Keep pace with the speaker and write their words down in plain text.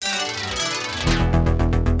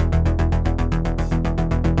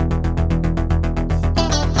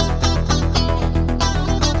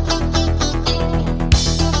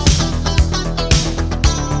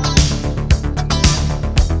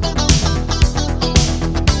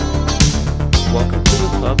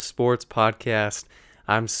Sports Podcast.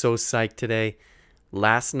 I'm so psyched today.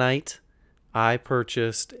 Last night, I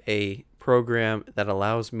purchased a program that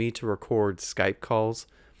allows me to record Skype calls.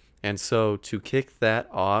 And so to kick that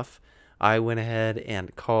off, I went ahead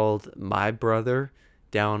and called my brother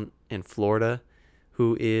down in Florida,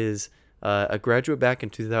 who is a graduate back in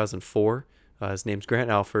 2004. His name's Grant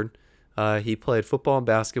Alford. He played football and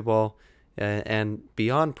basketball, and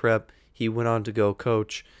beyond prep, he went on to go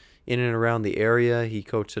coach in and around the area. He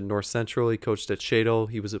coached at North Central. He coached at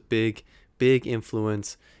Shadle. He was a big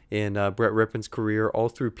influence in Brett Rippon's career all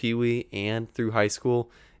through Pee Wee and through high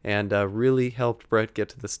school, and really helped Brett get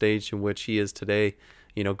to the stage in which he is today,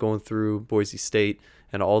 going through Boise State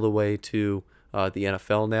and all the way to the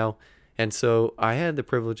NFL now. And so I had the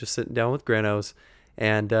privilege of sitting down with Granos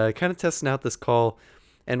and kind of testing out this call.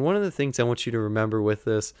 And one of the things I want you to remember with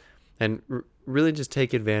this, and really just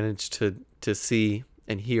take advantage to see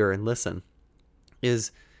and hear and listen,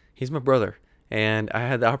 is he's my brother. And I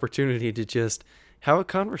had the opportunity to just have a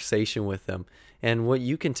conversation with him. And what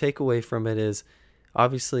you can take away from it is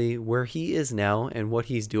obviously where he is now and what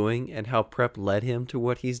he's doing and how prep led him to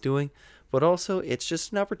what he's doing. But also it's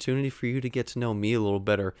just an opportunity for you to get to know me a little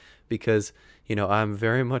better because, I'm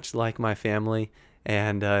very much like my family.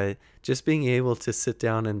 And just being able to sit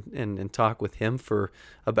down and talk with him for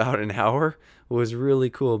about an hour was really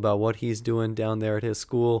cool about what he's doing down there at his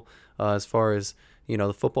school, as far as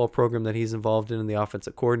the football program that he's involved in the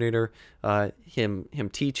offensive coordinator, him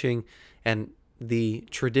teaching, and the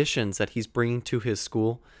traditions that he's bringing to his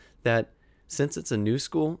school. That since it's a new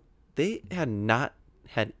school, they had not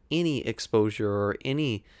had any exposure or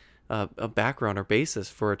any a background or basis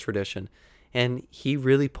for a tradition, and he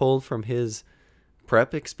really pulled from his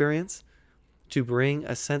prep experience to bring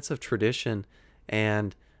a sense of tradition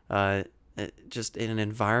and just in an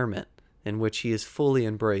environment in which he is fully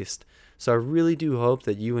embraced. So I really do hope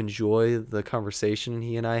that you enjoy the conversation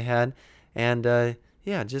he and I had, and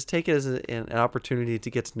just take it as an opportunity to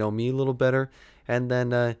get to know me a little better, and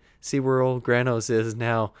then see where old Granos is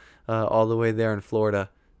now, all the way there in Florida.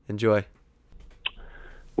 Enjoy.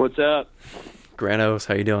 What's up? Granos,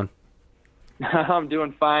 how you doing? I'm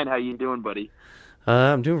doing fine. How you doing, buddy?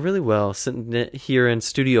 I'm doing really well. Sitting here in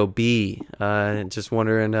Studio B, just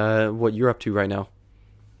wondering what you're up to right now.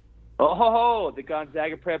 Oh, the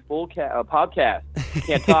Gonzaga Prep podcast.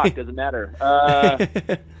 Can't talk, doesn't matter.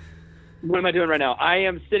 What am I doing right now? I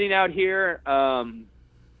am sitting out here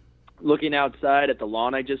looking outside at the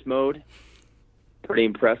lawn I just mowed. Pretty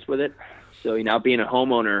impressed with it. So, being a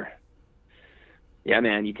homeowner, yeah,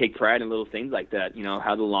 man, you take pride in little things like that.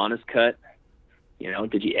 How the lawn is cut.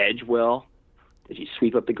 Did you edge well? Did you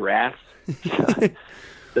sweep up the grass?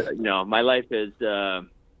 My life has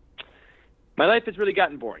really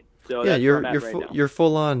gotten boring. So yeah, that's you're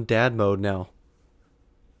full on dad mode now.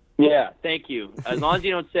 Yeah, thank you. As long as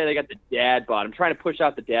you don't say I got the dad bod. I'm trying to push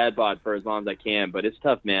out the dad bod for as long as I can, but it's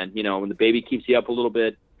tough, man. When the baby keeps you up a little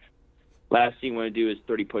bit, last thing you want to do is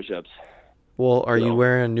 30 push-ups. Well, are you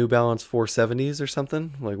wearing New Balance 470s or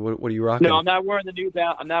something? Like, what are you rocking? No, I'm not wearing the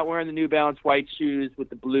New Balance white shoes with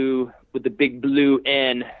the big blue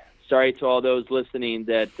N. Sorry to all those listening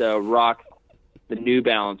that rock the New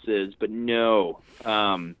Balances, but no,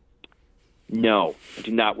 I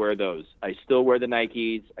do not wear those. I still wear the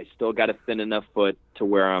Nikes. I still got a thin enough foot to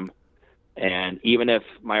wear them. And even if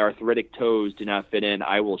my arthritic toes do not fit in,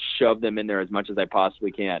 I will shove them in there as much as I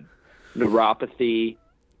possibly can. Neuropathy,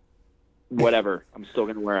 whatever, I'm still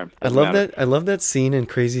going to wear them. I love that scene in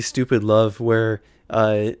Crazy Stupid Love where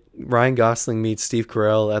Ryan Gosling meets Steve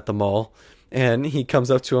Carell at the mall, and he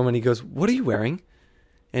comes up to him and he goes, "What are you wearing?"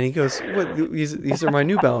 And he goes, "What? These are my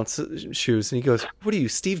New Balance shoes." And he goes, "What are you,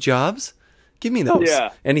 Steve Jobs? Give me those." Yeah.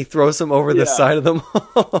 And he throws them over the side of the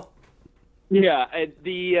mall. Yeah,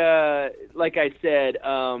 like I said,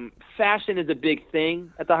 fashion is a big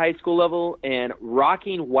thing at the high school level, and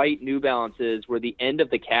rocking white New Balances where the end of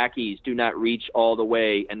the khakis do not reach all the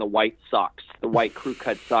way, and the white crew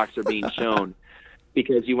cut socks are being shown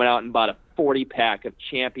because you went out and bought a 40-pack of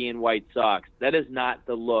Champion white socks. That is not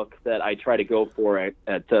the look that I try to go for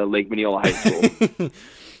at Lake Minneola High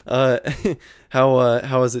School.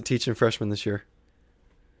 How is it teaching freshmen this year?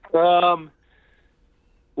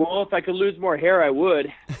 Well, if I could lose more hair, I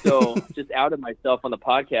would. So just outed myself on the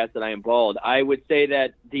podcast that I am bald. I would say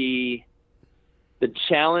that the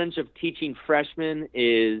challenge of teaching freshmen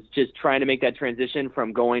is just trying to make that transition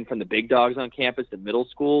from going from the big dogs on campus in middle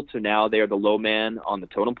school to now they're the low man on the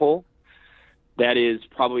totem pole. That is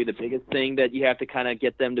probably the biggest thing that you have to kind of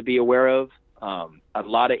get them to be aware of. A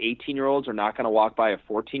lot of 18-year-olds are not going to walk by a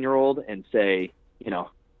 14-year-old and say,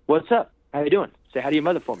 "What's up? How you doing?" Say hi to your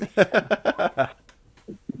mother for me.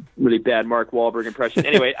 really bad Mark Wahlberg impression.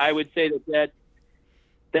 Anyway, I would say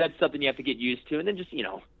that's something you have to get used to. And then just,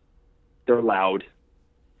 they're loud.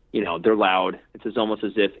 They're loud. It's almost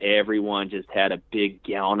as if everyone just had a big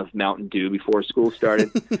gallon of Mountain Dew before school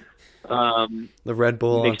started. The Red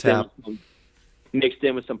Bull on tap. Mixed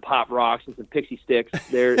in with some Pop Rocks and some Pixie Sticks.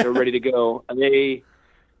 They're ready to go. They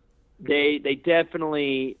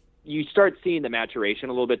definitely, you start seeing the maturation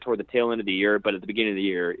a little bit toward the tail end of the year, but at the beginning of the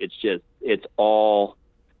year, it's all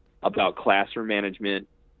about classroom management,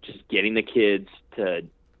 just getting the kids to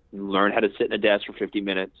learn how to sit in a desk for 50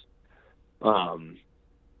 minutes,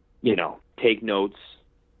 take notes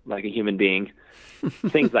like a human being,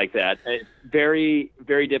 things like that. It's very,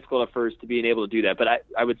 very difficult at first to being able to do that, but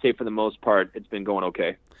I would say for the most part, it's been going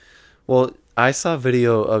okay. Well, I saw a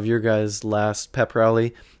video of your guys' last pep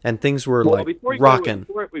rally, and things were rocking.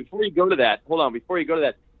 Before you go to that, hold on. Before you go to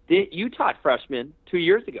that, you taught freshmen 2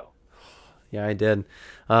 years ago. Yeah, I did.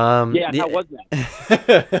 How was that?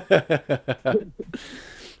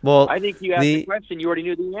 Well, I think you asked the question you already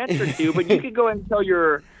knew the answer to, but you could go ahead and tell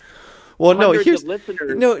your here's of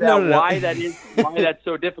listeners why that's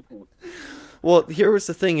so difficult. Well, here was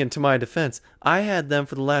the thing, and to my defense, I had them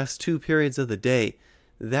for the last 2 periods of the day.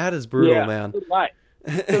 That is brutal, man. So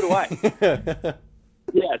do I.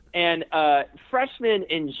 Yes, and freshmen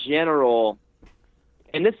in general,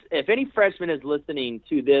 and this, if any freshman is listening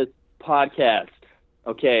to this podcast,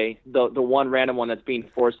 okay, the one random one that's being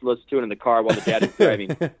forced to listen to it in the car while the dad is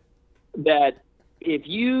driving, that if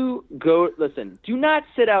you do not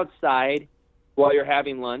sit outside while you're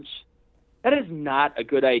having lunch. That is not a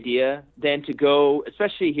good idea. Then to go,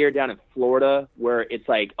 especially here down in Florida, where it's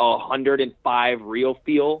like 105 real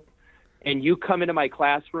feel, and you come into my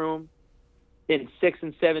classroom in 6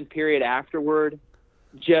 and 7 period afterward,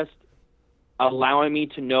 just allowing me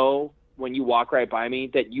to know when you walk right by me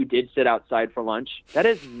that you did sit outside for lunch. That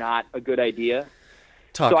is not a good idea.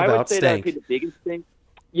 I would say that would be the biggest thing.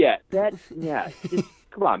 Yeah, just,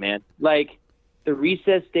 come on, man. Like, the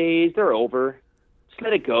recess days, they're over. Just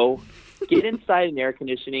let it go. Get inside in air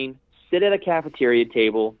conditioning. Sit at a cafeteria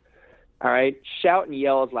table. All right? Shout and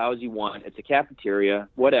yell as loud as you want. It's a cafeteria,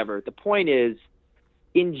 whatever. The point is,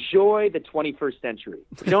 enjoy the 21st century.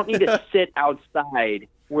 You don't need to sit outside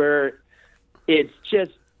where it's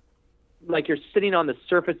just like you're sitting on the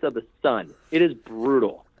surface of the sun. It is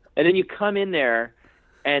brutal. And then you come in there,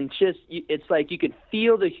 and it's like you could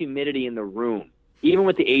feel the humidity in the room, even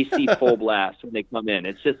with the AC full blast when they come in.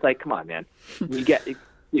 It's just like, come on, man.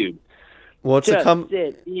 Dude. Well, it's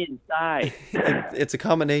sit inside. It's a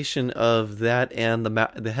combination of that and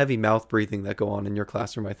the heavy mouth breathing that go on in your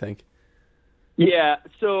classroom, I think. Yeah,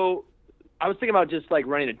 so I was thinking about just like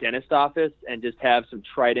running a dentist office and just have some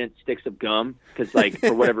Trident sticks of gum because, like,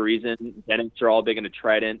 for whatever reason, dentists are all big into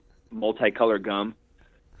Trident multicolored gum.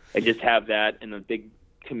 I just have that in a big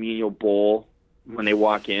communal bowl when they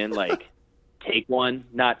walk in, like, take one,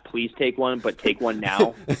 not please take one, but take one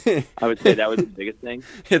now. I would say that would be the biggest thing.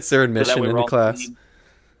 It's their admission into class.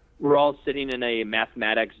 We're all sitting in a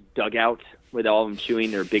mathematics dugout with all of them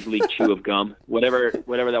chewing their big league chew of gum. Whatever that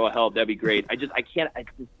will help, that'd be great.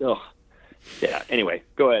 Yeah, anyway,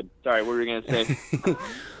 go ahead. Sorry, what were you going to say?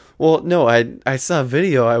 Well, no, I saw a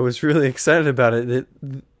video. I was really excited about it.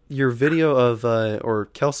 Your video of, or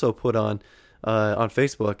Kelso put on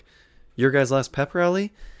Facebook, your guys' last pep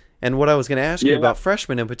rally. And what I was going to ask you about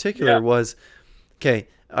freshmen in particular was, okay,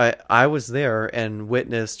 I was there and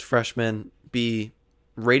witnessed freshmen be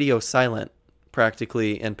radio silent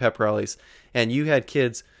practically in pep rallies. And you had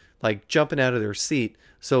kids like jumping out of their seat.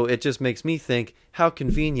 So it just makes me think, how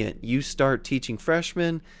convenient. You start teaching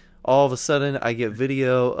freshmen, all of a sudden I get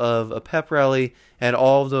video of a pep rally and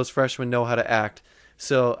all of those freshmen know how to act.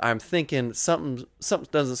 So I'm thinking something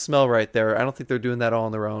doesn't smell right there. I don't think they're doing that all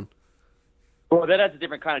on their own. Well, that has a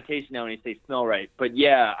different connotation now when you say smell right. But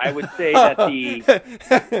yeah, I would say that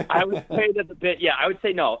I would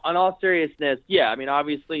say no. On all seriousness, yeah. I mean,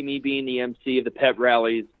 obviously, me being the MC of the pep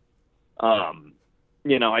rallies, I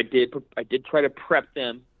did try to prep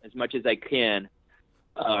them as much as I can,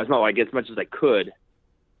 as much as I could.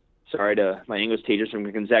 Sorry to my English teachers from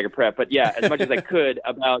Gonzaga Prep, but yeah, as much as I could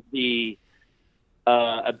about the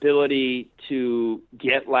ability to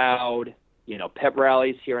get loud. Pep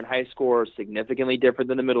rallies here in high school are significantly different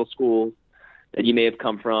than the middle school that you may have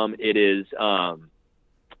come from. It is,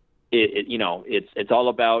 it's all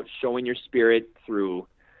about showing your spirit through,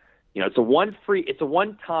 it's a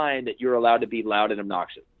one time that you're allowed to be loud and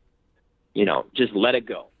obnoxious. Just let it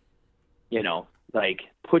go. Like,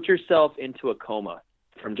 put yourself into a coma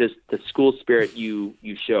from just the school spirit you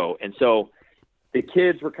show. And so the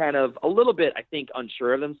kids were kind of a little bit, I think,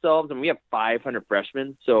 unsure of themselves. And we have 500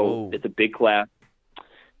 freshmen, so Whoa. it's a big class.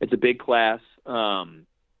 It's a big class. And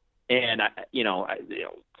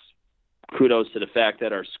kudos to the fact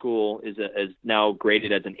that our school is now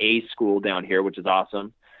graded as an A school down here, which is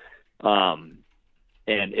awesome. And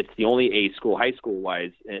it's the only A school, high school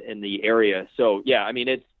wise, in the area. So yeah, I mean,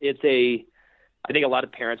 I think a lot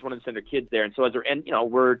of parents want to send their kids there. And so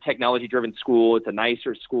we're a technology driven school. It's a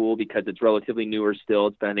nicer school because it's relatively newer still.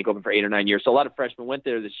 It's been, I think, open for 8 or 9 years. So a lot of freshmen went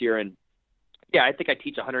there this year. And yeah, I think I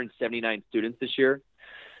teach 179 students this year.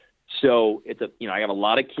 So I have a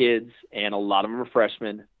lot of kids, and a lot of them are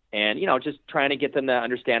freshmen, and, just trying to get them to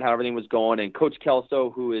understand how everything was going. And Coach Kelso,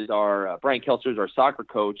 who is Brian Kelso is our soccer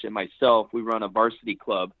coach, and myself, we run a varsity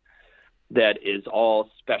club that is all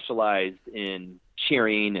specialized in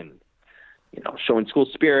cheering and, showing school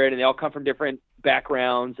spirit. And they all come from different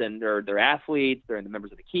backgrounds, and they're athletes. They're the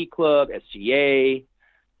members of the Key Club, SGA,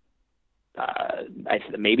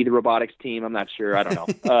 maybe the robotics team. I'm not sure. I don't know.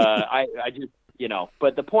 I just,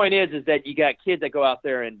 but the point is that you got kids that go out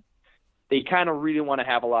there and they kind of really want to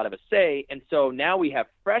have a lot of a say. And so now we have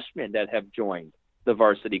freshmen that have joined the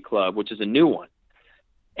varsity club, which is a new one.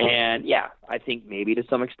 And yeah, I think maybe to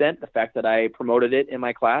some extent the fact that I promoted it in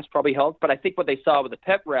my class probably helped. But I think what they saw with the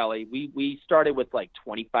pep rally, we started with like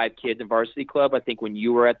 25 kids in varsity club. I think when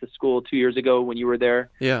you were at the school 2 years ago, when you were there,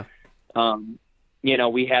 yeah.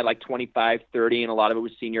 We had like 25, 30, and a lot of it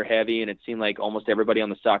was senior heavy. And it seemed like almost everybody on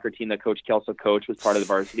the soccer team that Coach Kelso coached was part of the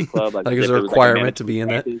varsity club. Like it's a requirement to be in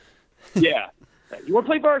that. Yeah. You want to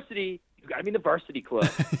play varsity, you got to be in the varsity club.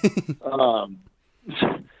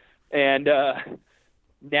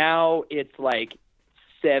 Now it's like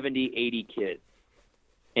 70, 80 kids,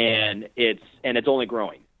 and it's only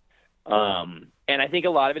growing. And I think a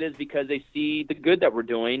lot of it is because they see the good that we're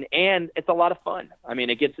doing, and it's a lot of fun. I mean,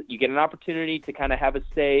 you get an opportunity to kind of have a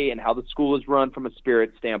say in how the school is run from a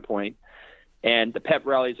spirit standpoint, and the pep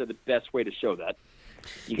rallies are the best way to show that.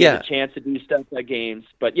 You get a chance to do stuff at games.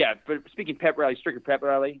 But speaking pep rally, Stricker pep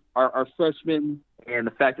rally, our freshmen and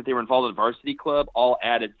the fact that they were involved in the varsity club all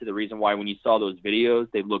added to the reason why when you saw those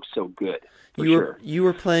videos, they looked so good. You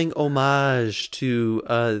were playing homage to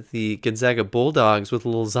the Gonzaga Bulldogs with a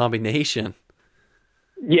little Zombie Nation.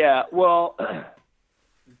 Yeah, well,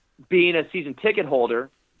 being a season ticket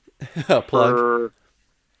holder plug.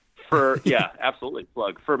 Yeah, absolutely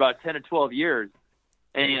plug, for about 10 or 12 years,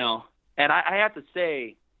 and I have to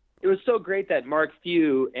say, it was so great that Mark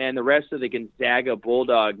Few and the rest of the Gonzaga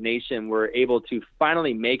Bulldog Nation were able to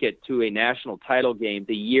finally make it to a national title game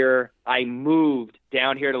the year I moved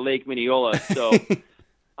down here to Lake Minneola. So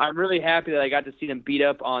I'm really happy that I got to see them beat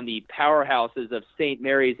up on the powerhouses of St.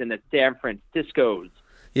 Mary's and the San Franciscos.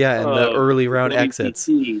 Yeah, and the early round exits.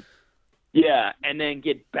 Yeah, and then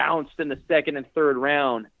get bounced in the second and third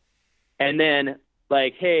round. And then,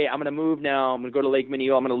 like, hey, I'm going to move now. I'm going to go to Lake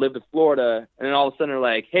Minneola. I'm going to live in Florida. And then all of a sudden they're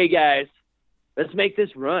like, hey, guys, let's make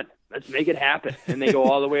this run. Let's make it happen. And they go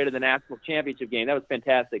all the way to the national championship game. That was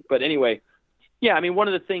fantastic. But anyway, yeah, I mean, one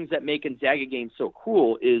of the things that make Gonzaga games so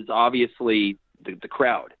cool is obviously the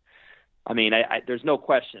crowd. I mean, there's no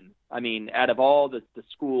question. I mean, out of all the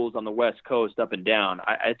schools on the West Coast up and down,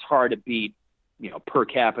 it's hard to beat, per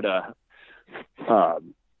capita,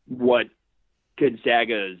 what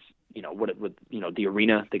Gonzaga's, the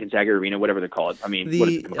arena, the Gonzaga Arena, whatever they call it. I mean, what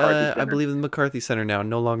is it, the McCarthy Center? I believe the McCarthy Center now,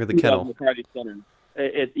 no longer the Kennel. The McCarthy Center.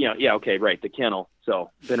 Okay, right, the Kennel.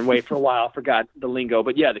 So been away for a while, forgot the lingo,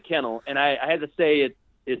 but yeah, the Kennel. And I had to say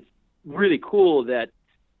it's really cool that,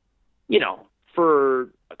 for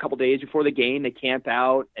a couple days before the game, they camp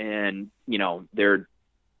out, and they're a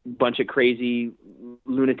bunch of crazy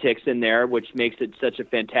lunatics in there, which makes it such a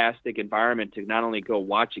fantastic environment to not only go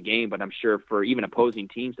watch a game, but I'm sure for even opposing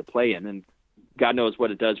teams to play in, and God knows what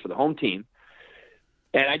it does for the home team.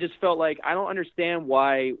 And I just felt like I don't understand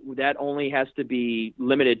why that only has to be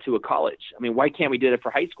limited to a college. I mean, why can't we do it for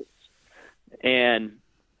high schools? And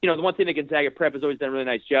the one thing that Gonzaga Prep has always done a really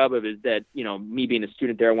nice job of is that, me being a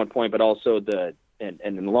student there at one point, but also an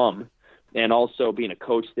alum, and also being a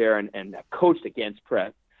coach there and coached against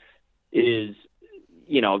Prep, is,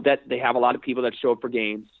 that they have a lot of people that show up for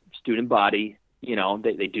games, student body,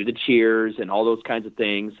 they do the cheers and all those kinds of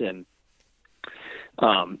things. And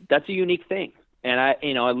that's a unique thing. And at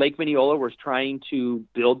Lake Minneola, we're trying to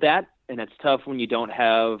build that. And it's tough when you don't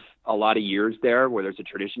have a lot of years there where there's a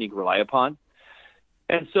tradition you can rely upon.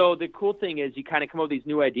 And so the cool thing is you kind of come up with these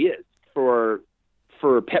new ideas for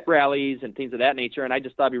pep rallies and things of that nature. And I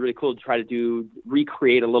just thought it'd be really cool to try to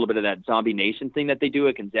recreate a little bit of that Zombie Nation thing that they do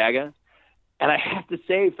at Gonzaga. And I have to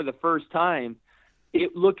say, for the first time,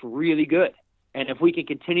 it looked really good. And if we can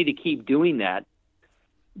continue to keep doing that,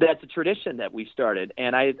 that's a tradition that we started.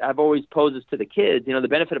 And I've always posed this to the kids. The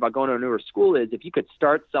benefit about going to a newer school is if you could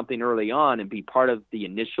start something early on and be part of the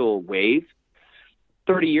initial wave,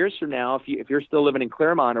 30 years from now, if you're still living in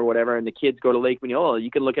Claremont or whatever, and the kids go to Lake Mineola, you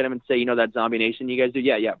can look at them and say, that Zombie Nation you guys do?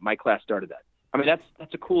 Yeah, my class started that. I mean,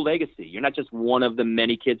 that's a cool legacy. You're not just one of the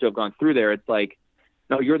many kids who have gone through there. It's like,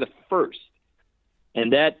 no, you're the first.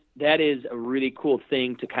 And that is a really cool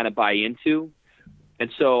thing to kind of buy into. And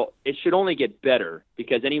so it should only get better,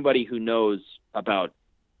 because anybody who knows about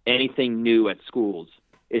anything new at schools,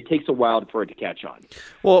 it takes a while for it to catch on.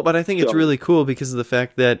 Well, but I think it's really cool because of the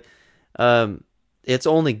fact that it's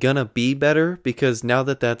only going to be better, because now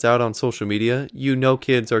that that's out on social media,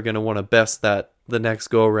 kids are going to want to best that the next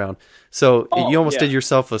go around. So you almost did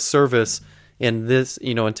yourself a service in this,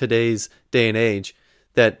 in today's day and age,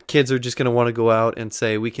 that kids are just going to want to go out and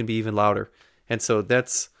say, we can be even louder. And so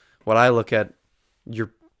that's what I look at.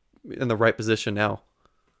 You're in the right position now.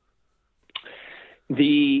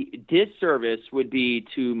 The disservice would be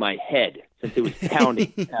to my head, since it was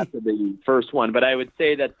pounding after the first one. But I would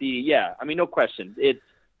say that no question. It's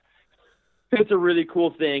a really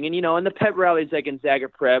cool thing. And, and the pep rallies at Gonzaga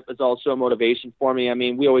Prep is also a motivation for me. I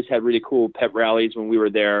mean, we always had really cool pep rallies when we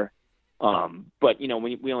were there. But, we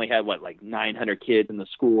only had, 900 kids in the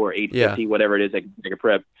school, or 850, whatever it is at Gonzaga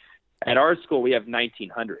Prep. At our school, we have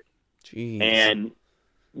 1,900. Jeez. And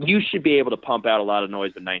you should be able to pump out a lot of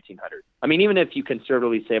noise with 1,900. I mean, even if you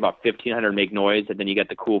conservatively say about 1,500 make noise, and then you get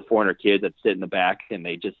the cool 400 kids that sit in the back and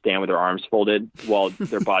they just stand with their arms folded while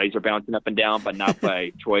their bodies are bouncing up and down, but not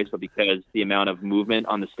by choice, but because the amount of movement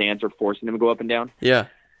on the stands are forcing them to go up and down. Yeah.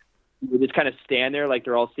 You just kind of stand there like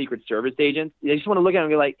they're all Secret Service agents. They just want to look at them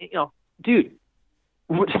and be like, dude,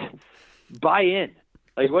 buy in.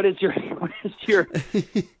 Like, what is your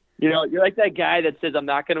you're like that guy that says, I'm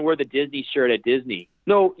not going to wear the Disney shirt at Disney.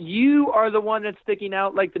 No, you are the one that's sticking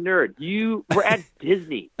out like the nerd. We're at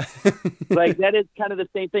Disney. Like, that is kind of the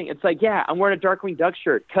same thing. It's like, yeah, I'm wearing a Darkwing Duck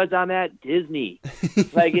shirt because I'm at Disney.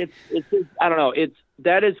 Like, it's I don't know.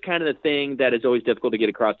 That is kind of the thing that is always difficult to get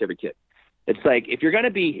across to every kid. It's like, if you're going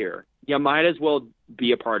to be here, you might as well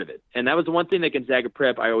be a part of it. And that was the one thing that Gonzaga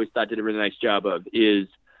Prep I always thought did a really nice job of, is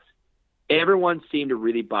everyone seemed to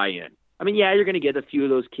really buy in. I mean, yeah, you're going to get a few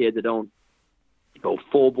of those kids that don't go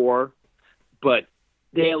full bore, but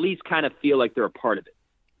they at least kind of feel like they're a part of it.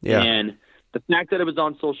 Yeah. And the fact that it was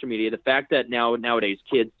on social media, the fact that nowadays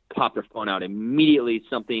kids pop their phone out immediately,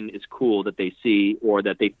 something is cool that they see or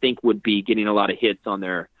that they think would be getting a lot of hits on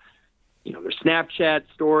their Snapchat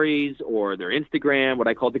stories or their Instagram, what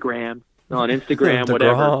I call the gram, on Instagram, the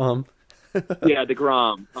whatever. Gram. Yeah, the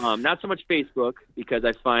gram. Not so much Facebook, because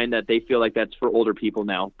I find that they feel like that's for older people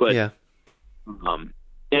now. But yeah.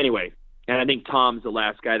 Anyway, and I think Tom's the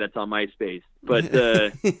last guy that's on MySpace. But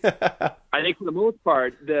I think for the most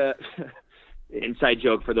part, the inside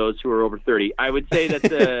joke for those who are over 30, I would say that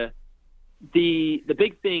the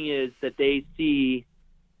big thing is that they see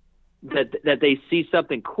that they see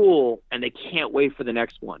something cool and they can't wait for the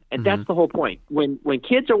next one. And that's the whole point. When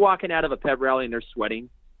kids are walking out of a pep rally and they're sweating,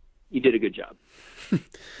 you did a good job.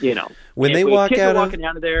 When they walk kids out are walking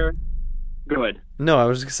out of there, go ahead. No, I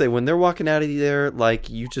was just gonna say, when they're walking out of there, like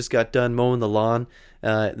you just got done mowing the lawn,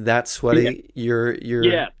 that sweaty, you're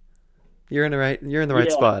in the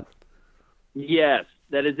right spot. Yes,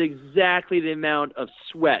 that is exactly the amount of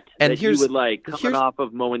sweat that you would like coming off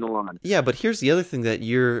of mowing the lawn. Yeah, but here's the other thing that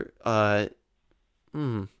you're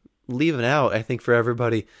leaving out, I think, for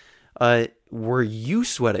everybody. Were you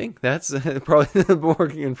sweating? That's probably the more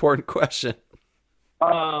important question.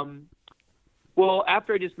 Well,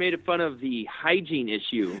 after I just made fun of the hygiene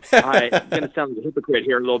issue, I'm going to sound like a hypocrite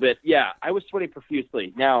here a little bit. Yeah, I was sweating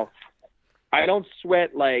profusely. Now, I don't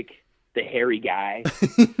sweat like the hairy guy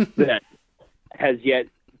that has yet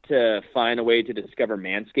to find a way to discover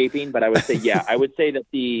manscaping, but I would say, that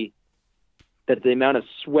the amount of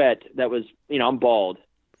sweat that was, I'm bald,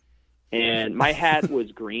 and my hat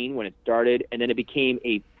was green when it started, and then it became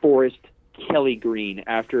a Forest Kelly green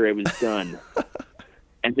after it was done.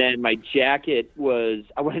 And then my jacket was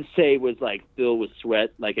like filled with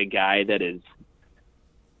sweat, like a guy that is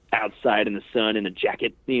outside in the sun in a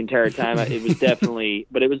jacket the entire time. It was definitely,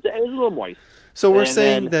 but it was a little moist. So we're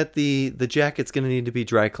saying that the jacket's going to need to be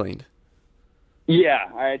dry cleaned. Yeah,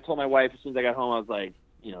 I told my wife as soon as I got home, I was like,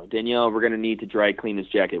 Danielle, we're going to need to dry clean this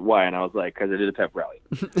jacket. Why? And I was like, because I did a pep rally.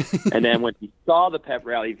 And then when she saw the pep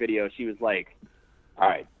rally video, she was like, all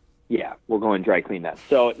right, yeah, we'll go and dry clean that.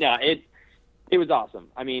 So now it was awesome.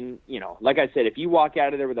 I mean, like I said, if you walk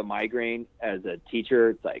out of there with a migraine as a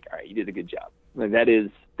teacher, it's like, all right, you did a good job. Like that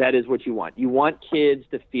is what you want. You want kids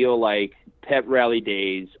to feel like pep rally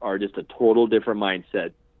days are just a total different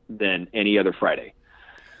mindset than any other Friday.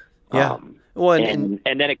 Yeah. Well, and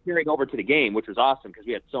then it carried over to the game, which was awesome because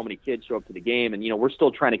we had so many kids show up to the game. And, we're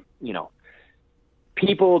still trying to,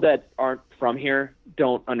 people that aren't from here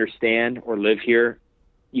don't understand or live here.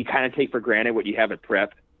 You kind of take for granted what you have at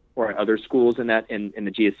prep or at other schools in the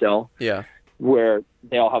GSL. Yeah. Where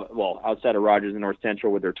they all have, outside of Rogers and North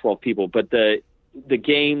Central with their 12 people, but the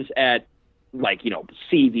games at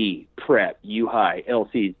CV, prep, U-High,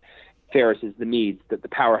 LCs, Ferris's, the Meads, the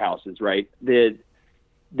powerhouses, right?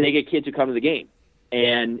 They get kids who come to the game,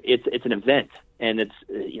 and it's an event, and it's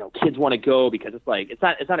kids want to go because it's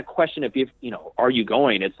not a question of are you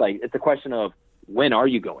going? It's a question of when are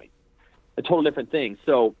you going? A total different thing.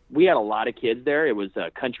 So we had a lot of kids there. It was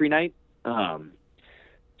a country night,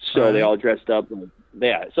 so they all dressed up.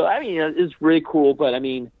 Yeah. So it's really cool, but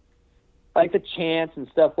like the chants and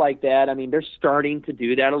stuff like that. They're starting to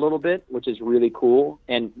do that a little bit, which is really cool.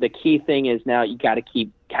 And the key thing is now you got to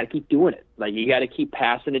keep doing it. Like you got to keep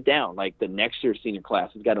passing it down. Like the next year's senior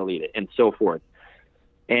class has got to lead it, and so forth.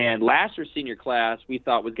 And last year's senior class we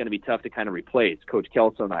thought was going to be tough to kind of replace. Coach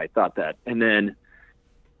Kelso and I thought that. And then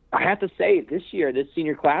I have to say this year, this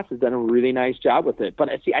senior class has done a really nice job with it. But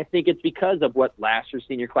I think it's because of what last year's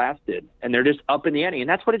senior class did, and they're just up in the ante, and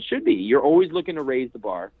that's what it should be. You're always looking to raise the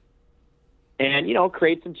bar. And,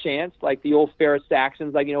 create some chants like the old Ferris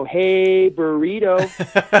Saxons, like, hey, burrito.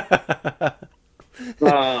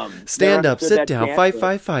 Stand up, sit down,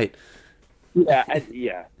 fight.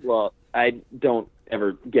 Yeah. Well, I don't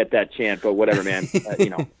ever get that chant, but whatever, man.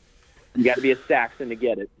 You got to be a Saxon to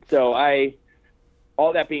get it. So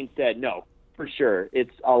all that being said, no, for sure.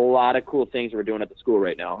 It's a lot of cool things we're doing at the school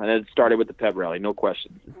right now. And it started with the pep rally, no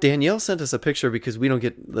question. Danielle sent us a picture because we don't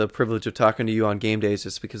get the privilege of talking to you on game days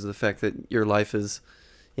just because of the fact that your life is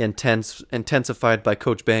intensified by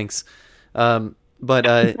Coach Banks.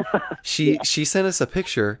 But she sent us a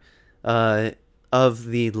picture of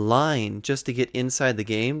the line just to get inside the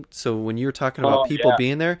game. So when you were talking about people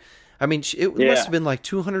being there, it must have been like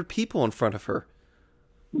 200 people in front of her.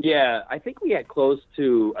 Yeah, I think we had close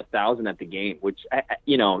to 1,000 at the game, which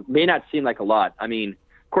may not seem like a lot. Of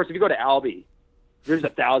course, if you go to Albee, there's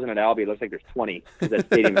 1,000 at Albee. It looks like there's 20 because that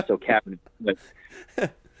stadium is so capped. But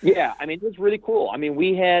yeah, it was really cool.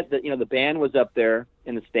 We had the band was up there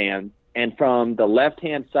in the stand, and from the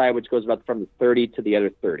left-hand side, which goes about from the 30 to the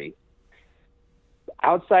other 30,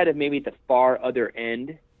 outside of maybe the far other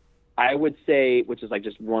end, I would say, which is like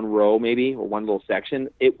just one row maybe or one little section,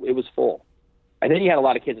 it was full. And then you had a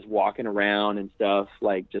lot of kids just walking around and stuff,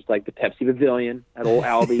 just like the Pepsi Pavilion at old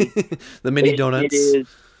Albee. The mini donuts. It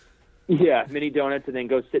is, mini donuts, and then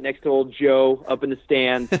go sit next to old Joe up in the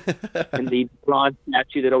stands, and the bronze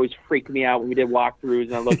statue that always freaked me out when we did walkthroughs.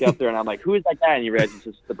 And I look up there and I'm like, who is that guy? And you realize it's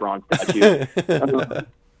just the bronze statue.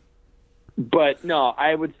 But no,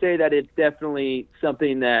 I would say that it's definitely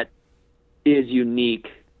something that is unique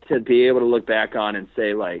to be able to look back on and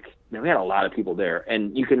say, man, we had a lot of people there,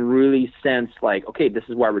 and you can really sense okay, this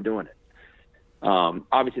is why we're doing it.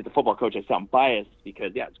 Obviously, as a football coach, I sound biased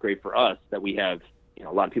because it's great for us that we have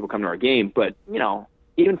a lot of people come to our game. But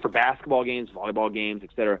even for basketball games, volleyball games,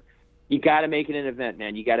 etc., you got to make it an event,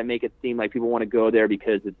 man. You got to make it seem like people want to go there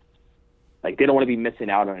because it's they don't want to be missing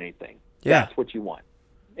out on anything. Yeah, that's what you want,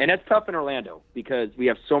 and that's tough in Orlando because we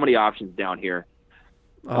have so many options down here.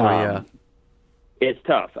 Yeah. It's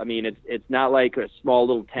tough. It's not like a small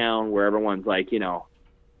little town where everyone's there's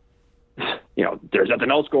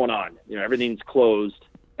nothing else going on. Everything's closed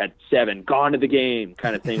at 7, gone to the game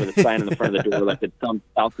kind of thing with a sign in the front of the door like it's some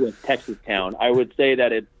Southwest Texas town. I would say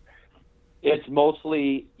that it's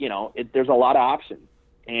mostly, there's a lot of options.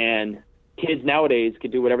 And kids nowadays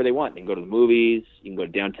can do whatever they want. They can go to the movies. You can go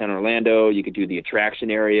to downtown Orlando. You could do the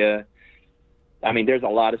attraction area. There's a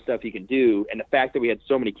lot of stuff you can do, and the fact that we had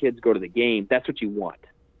so many kids go to the game, that's what you want.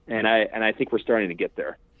 And I think we're starting to get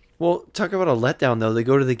there. Well, talk about a letdown, though. They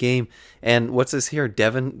go to the game, and what's this here?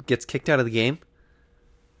 Devin gets kicked out of the game?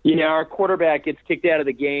 Yeah, our quarterback gets kicked out of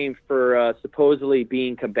the game for supposedly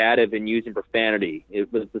being combative and using profanity.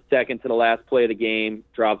 It was the second to the last play of the game,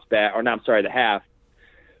 the half.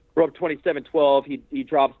 We're up 27-12. He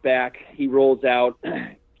drops back. He rolls out,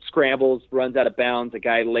 scrambles, runs out of bounds. A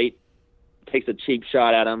guy late takes a cheap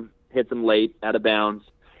shot at him, hits him late, out of bounds.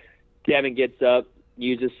 Devin gets up,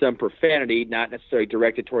 uses some profanity, not necessarily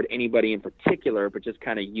directed toward anybody in particular, but just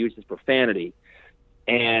kind of uses profanity.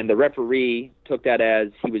 And the referee took that as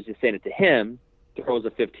he was just saying it to him, throws a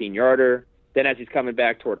 15-yarder. Then as he's coming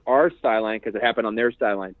back toward our sideline, because it happened on their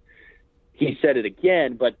sideline, he said it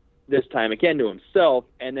again, but this time again to himself,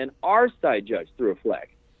 and then our side judge threw a flag.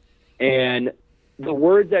 And the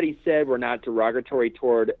words that he said were not derogatory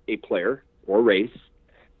toward a player or race.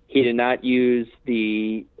 He did not use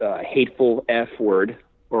the hateful F word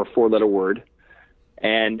or 4-letter word.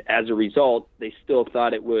 And as a result, they still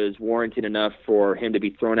thought it was warranted enough for him to be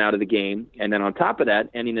thrown out of the game. And then on top of that,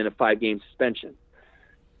 ending in a 5-game suspension.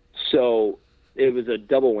 So it was a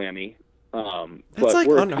double whammy. That's like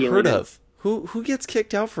unheard of. Who gets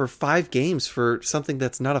kicked out for 5 games for something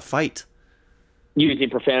that's not a fight? Using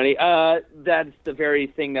profanity. That's the very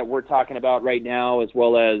thing that we're talking about right now, as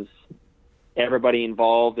well as everybody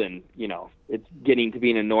involved. And, it's getting to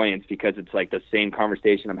be an annoyance because it's like the same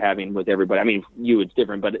conversation I'm having with everybody. I mean, it's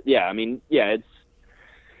different, but it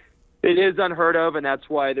is unheard of. And that's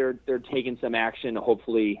why they're taking some action to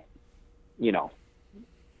hopefully,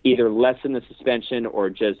 either lessen the suspension or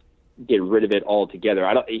just get rid of it altogether.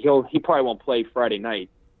 He probably won't play Friday night.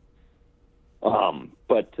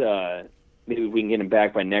 But maybe we can get him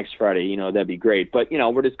back by next Friday, that'd be great. But,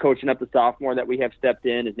 we're just coaching up the sophomore that we have stepped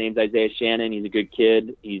in. His name's Isaiah Shannon. He's a good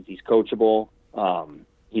kid. He's coachable.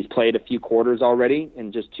 He's played a few quarters already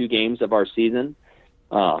in just 2 games of our season.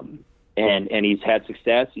 And he's had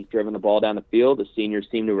success. He's driven the ball down the field. The seniors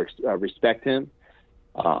seem to respect him.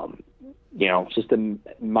 Just a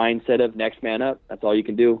mindset of next man up. That's all you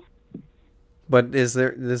can do. But is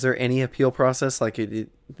there any appeal process? Like,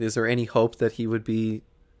 is there any hope that he would be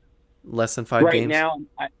less than 5 games?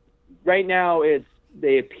 Right now,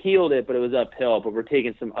 they appealed it, but it was uphill. But we're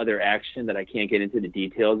taking some other action that I can't get into the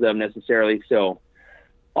details of necessarily. So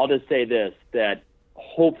I'll just say this, that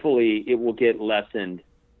hopefully it will get lessened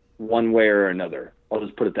one way or another. I'll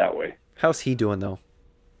just put it that way. How's he doing, though?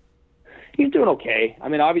 He's doing okay. I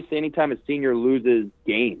mean, obviously, anytime a senior loses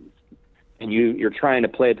games and you're trying to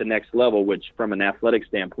play at the next level, which from an athletic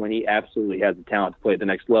standpoint, he absolutely has the talent to play at the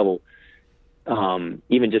next level,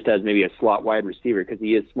 even just as maybe a slot wide receiver, because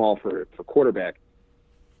he is small for quarterback.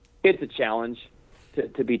 It's a challenge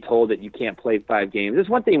to be told that you can't play 5 games. It's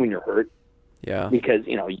one thing when you're hurt, because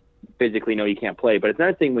you physically know you can't play, but it's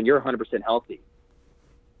another thing when you're 100% healthy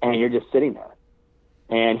and you're just sitting there.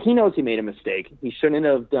 And he knows he made a mistake. He shouldn't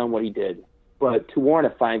have done what he did. But to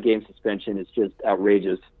warrant a 5-game suspension is just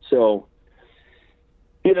outrageous. So,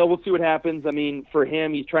 we'll see what happens. I mean, for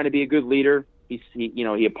him, he's trying to be a good leader.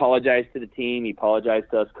 He apologized to the team. He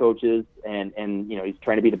apologized to us coaches. And he's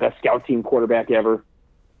trying to be the best scout team quarterback ever.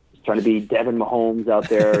 He's trying to be Devin Mahomes out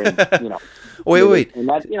there. And, Wait. And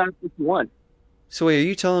that's, that's what you want. So wait, are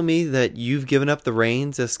you telling me that you've given up the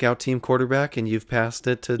reins as scout team quarterback and you've passed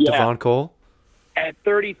it to Devon Cole? At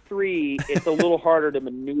 33, it's a little harder to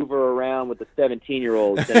maneuver around with the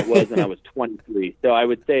 17-year-olds than it was when I was 23. So I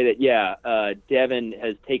would say that, Devin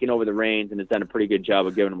has taken over the reins and has done a pretty good job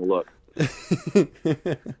of giving him a look.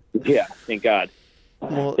 Yeah, thank God.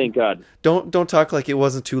 Well, thank God. Don't talk like it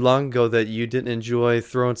wasn't too long ago that you didn't enjoy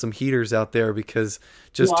throwing some heaters out there, because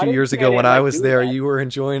just 2 years ago when I was there, you were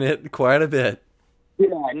enjoying it quite a bit. Yeah,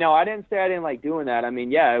 no, I didn't say I didn't like doing that. I mean,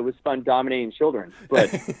 yeah, it was fun dominating children,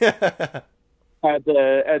 but at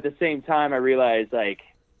the same time, I realized my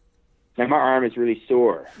arm is really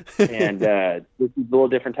sore, and this is a little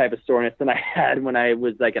different type of soreness than I had when I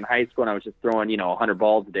was in high school and I was just throwing 100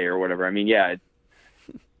 balls a day or whatever. I mean, yeah,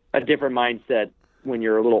 it's a different mindset when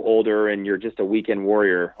you're a little older and you're just a weekend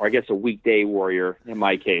warrior, or I guess a weekday warrior in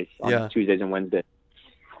my case, on Tuesdays and Wednesdays.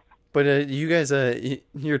 But you guys,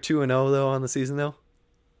 you're 2-0 though on the season though.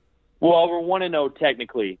 Well, we're 1-0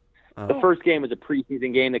 technically. Oh. The first game was a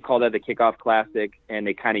preseason game. They call that the Kickoff Classic, and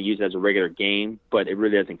they kind of use it as a regular game, but it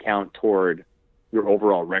really doesn't count toward your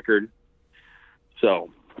overall record. So,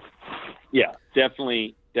 yeah,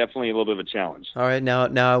 definitely a little bit of a challenge. All right, now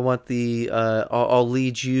I want I'll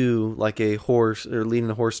lead you like a horse, or leading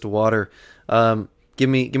a horse to water. Give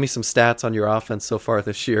me some stats on your offense so far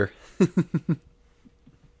this year.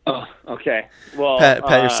 Oh, okay. Well,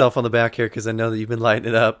 pat yourself on the back here, because I know that you've been lighting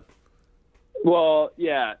it up. Well,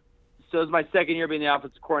 yeah. So it's my second year being the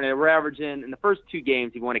offensive coordinator. We're averaging, in the first 2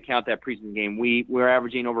 games, if you want to count that preseason game, we're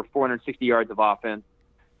averaging over 460 yards of offense.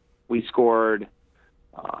 We scored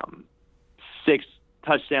 6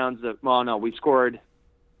 touchdowns. We scored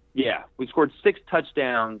 6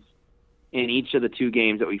 touchdowns in each of the 2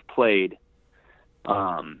 games that we've played,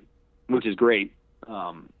 which is great.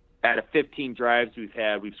 Out of 15 drives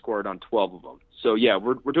we've scored on 12 of them. So, yeah,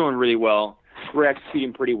 we're doing really well. We're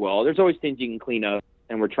executing pretty well. There's always things you can clean up,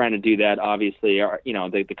 and we're trying to do that, obviously.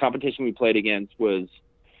 The competition we played against was,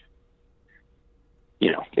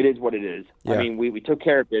 it is what it is. Yeah. I mean, we took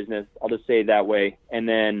care of business. I'll just say it that way. And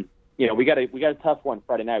then, we got a tough one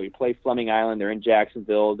Friday night. We play Fleming Island. They're in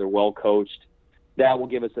Jacksonville. They're well coached. That will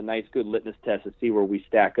give us a nice, good litmus test to see where we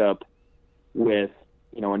stack up with,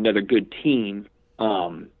 another good team.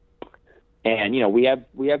 And we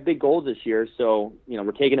have big goals this year, so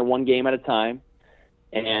we're taking it one game at a time.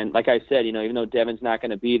 And like I said, even though Devin's not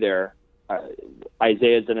going to be there,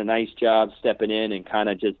 Isaiah's done a nice job stepping in and kind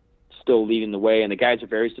of just still leading the way. And the guys are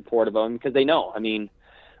very supportive of him because they know. I mean,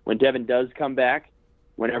 when Devin does come back,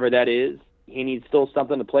 whenever that is, he needs still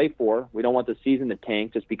something to play for. We don't want the season to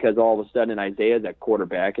tank just because all of a sudden Isaiah's at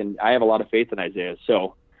quarterback. And I have a lot of faith in Isaiah.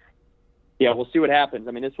 So, yeah, we'll see what happens.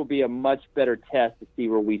 I mean, this will be a much better test to see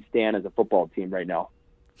where we stand as a football team right now.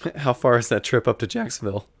 How far is that trip up to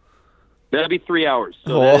Jacksonville? That'll be 3 hours.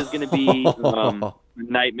 So that is going to be a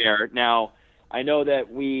nightmare. Now, I know that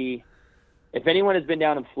if anyone has been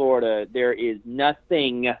down in Florida, there is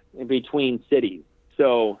nothing in between cities.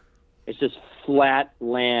 So it's just flat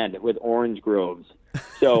land with orange groves.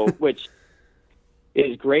 So, which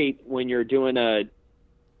is great when you're doing a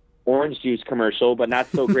orange juice commercial, but not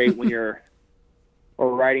so great when you're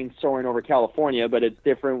riding soaring over California, but it's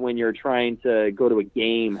different when you're trying to go to a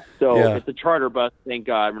game. So It's a charter bus, thank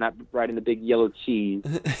God. We're not riding the big yellow cheese.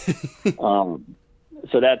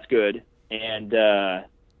 So that's good. And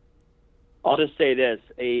I'll just say this.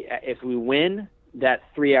 If we win, that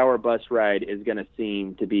 3-hour bus ride is going to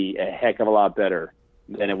seem to be a heck of a lot better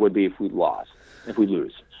than it would be if we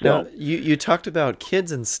lose. So, now, you talked about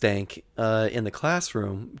kids in Stank in the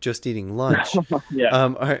classroom just eating lunch. Yeah.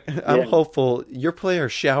 I'm hopeful your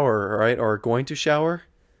players shower, right, or are going to shower?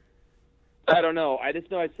 I don't know. I just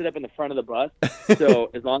know I sit up in the front of the bus, so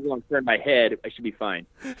as long as I don't turn my head, I should be fine.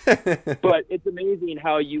 But it's amazing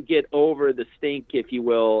how you get over the stink, if you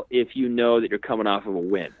will, if you know that you're coming off of a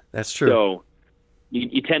win. That's true. So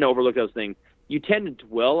you tend to overlook those things. You tend to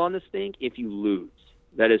dwell on the stink if you lose.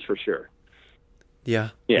 That is for sure. Yeah.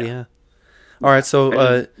 All right,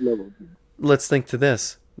 so let's think to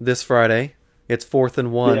this. This Friday, it's 4th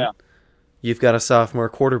and 1. Yeah. You've got a sophomore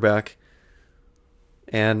quarterback,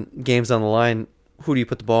 and game's on the line. Who do you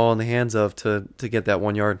put the ball in the hands of to get that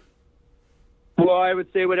 1 yard? Well, I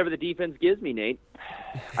would say whatever the defense gives me, Nate.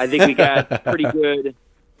 I think we got pretty good.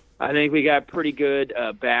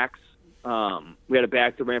 Backs. We had a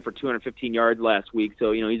back that ran for 215 yards last week,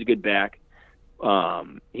 so he's a good back.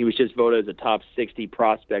 He was just voted as a top 60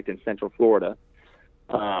 prospect in Central Florida.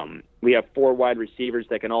 We have 4 wide receivers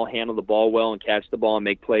that can all handle the ball well and catch the ball and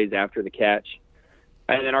make plays after the catch.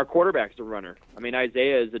 And then our quarterback's a runner. I mean,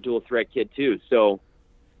 Isaiah is a dual threat kid too. So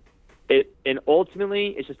ultimately,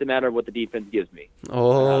 it's just a matter of what the defense gives me.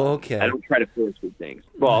 Oh, okay. I don't try to force good things.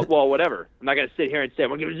 Well, whatever. I'm not going to sit here and say,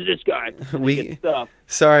 "We'll give it to this guy."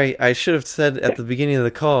 Sorry, I should have said at the beginning of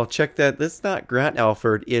the call. Check that. That's not Grant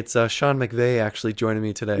Alford. It's Sean McVay actually joining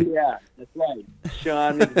me today. Yeah, that's right.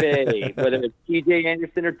 Sean McVay. Whether it's T.J.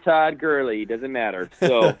 Anderson or Todd Gurley, doesn't matter.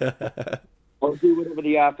 So I'll do whatever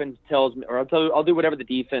the offense tells me, or I'll do whatever the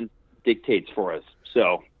defense dictates for us.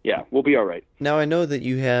 So, yeah, we'll be all right. Now, I know that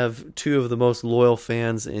you have 2 of the most loyal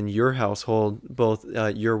fans in your household, both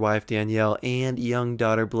your wife, Danielle, and young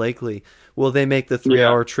daughter, Blakely. Will they make the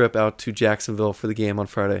 3-hour trip out to Jacksonville for the game on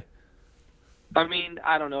Friday? I mean,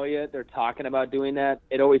 I don't know yet. They're talking about doing that.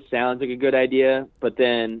 It always sounds like a good idea, but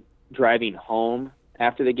then driving home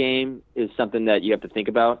after the game is something that you have to think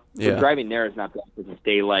about. Yeah. So driving there is not bad because it's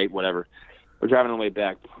daylight, whatever. We're driving on the way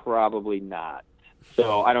back, probably not.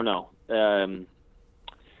 So, I don't know.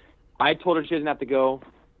 I told her she doesn't have to go,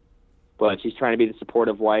 but she's trying to be the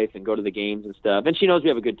supportive wife and go to the games and stuff. And she knows we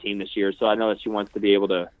have a good team this year, so I know that she wants to be able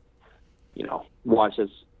to, watch us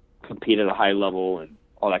compete at a high level and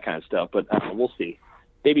all that kind of stuff. But we'll see.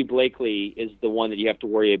 Baby Blakely is the one that you have to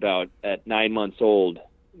worry about at 9 months old.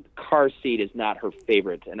 The car seat is not her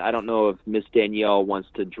favorite, and I don't know if Miss Danielle wants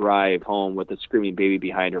to drive home with a screaming baby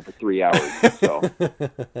behind her for 3 hours. So,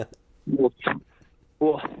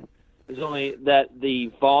 well, there's only that the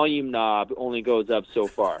volume knob only goes up so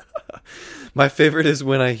far. My favorite is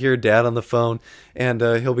when I hear Dad on the phone, and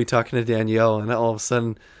he'll be talking to Danielle, and all of a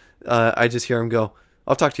sudden, I just hear him go,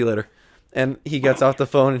 "I'll talk to you later." And he gets off the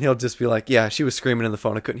phone, and he'll just be like, "Yeah, she was screaming in the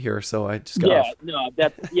phone. I couldn't hear her, so I just got off."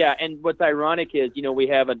 And what's ironic is, we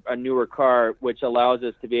have a newer car which allows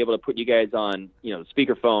us to be able to put you guys on,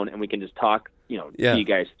 speakerphone, and we can just talk, to you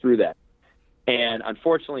guys through that. And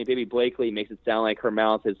unfortunately, Baby Blakely makes it sound like her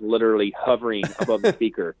mouth is literally hovering above the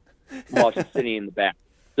speaker while she's sitting in the back.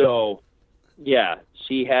 So, yeah,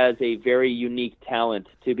 she has a very unique talent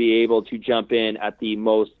to be able to jump in at the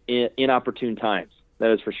most inopportune times.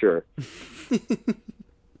 That is for sure.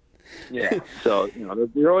 Yeah. So,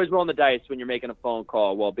 you're always rolling the dice when you're making a phone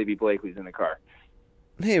call while Baby Blakely's in the car.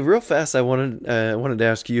 Hey, real fast, I wanted to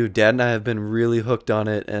ask you. Dad and I have been really hooked on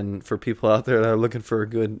it, and for people out there that are looking for a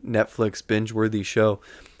good Netflix binge-worthy show,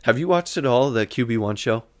 have you watched it all, the QB1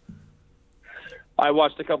 show? I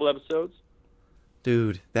watched a couple episodes.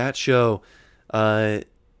 Dude, that show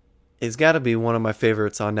it's got to be one of my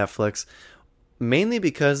favorites on Netflix, mainly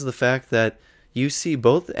because of the fact that you see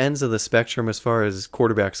both ends of the spectrum as far as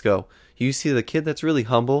quarterbacks go. You see the kid that's really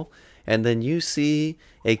humble, and then you see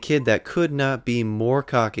a kid that could not be more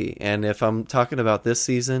cocky. And if I'm talking about this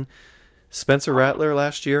season, Spencer Rattler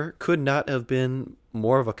last year could not have been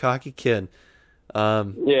more of a cocky kid.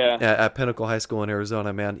 At Pinnacle High School in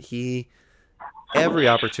Arizona, man, every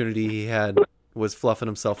opportunity he had was fluffing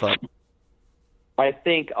himself up. I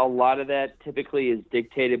think a lot of that typically is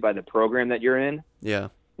dictated by the program that you're in. Yeah.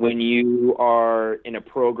 When you are in a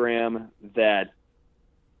program that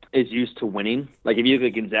is used to winning, like if you look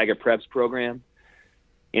at Gonzaga Prep's program,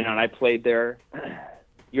 and I played there,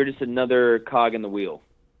 you're just another cog in the wheel.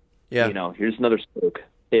 Yeah. Here's another spoke.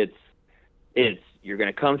 It's you're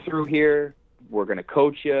going to come through here. We're going to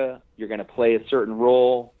coach you. You're going to play a certain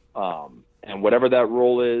role, and whatever that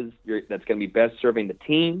role is, that's going to be best serving the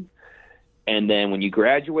team. And then when you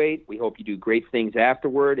graduate, we hope you do great things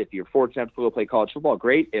afterward. If you're fortunate enough to play college football,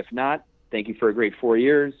 great. If not, thank you for a great 4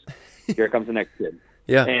 years. Here comes the next kid.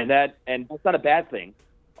 Yeah. And that's not a bad thing,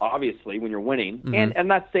 obviously, when you're winning. Mm-hmm. And I'm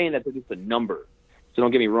not saying that they're just a number, so don't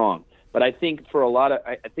get me wrong. But I think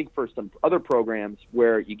for some other programs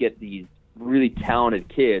where you get these really talented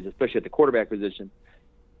kids, especially at the quarterback position,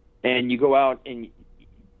 and you go out and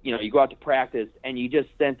you go out to practice and you just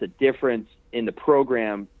sense a difference in the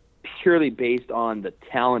program purely based on the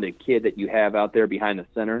talented kid that you have out there behind the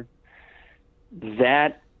center,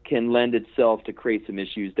 that can lend itself to create some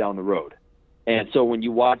issues down the road. And so when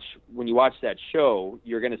you watch that show,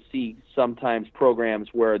 you're going to see sometimes programs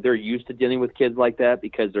where they're used to dealing with kids like that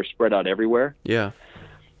because they're spread out everywhere. Yeah.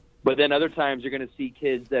 But then other times you're going to see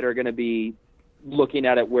kids that are going to be looking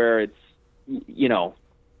at it where it's,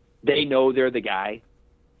 they know they're the guy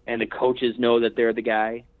and the coaches know that they're the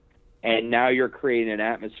guy. And now you're creating an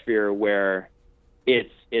atmosphere where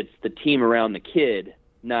it's the team around the kid,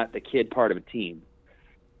 not the kid part of a team.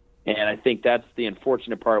 And I think that's the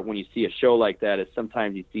unfortunate part when you see a show like that is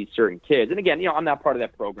sometimes you see certain kids. And again, I'm not part of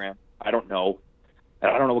that program. I don't know.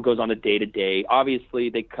 I don't know what goes on the day-to-day. Obviously,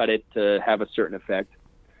 they cut it to have a certain effect.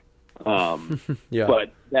 Yeah.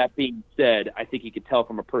 But that being said, I think you could tell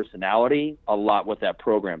from a personality a lot what that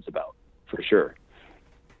program's about, for sure.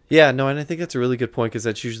 Yeah, no, and I think that's a really good point because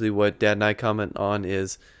that's usually what Dad and I comment on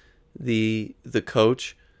is the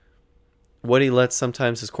coach, what he lets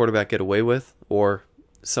sometimes his quarterback get away with, or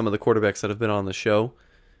some of the quarterbacks that have been on the show,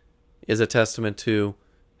 is a testament to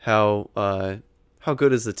how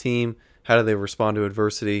good is the team, how do they respond to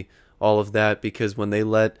adversity, all of that. Because when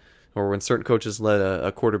certain coaches let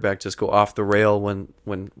a quarterback just go off the rail when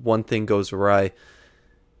one thing goes awry,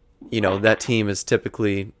 that team is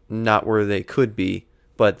typically not where they could be.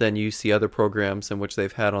 But then you see other programs in which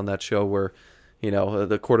they've had on that show where,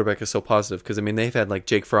 the quarterback is so positive. Because, they've had like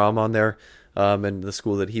Jake Fromm on there and the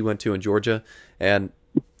school that he went to in Georgia. And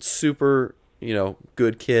super,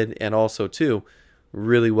 good kid. And also, too,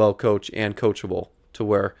 really well coached and coachable to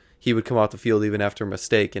where he would come off the field even after a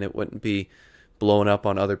mistake and it wouldn't be blown up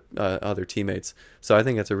on other teammates. So I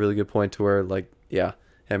think that's a really good point to where, it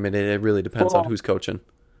really depends on who's coaching.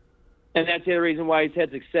 And that's the other reason why he's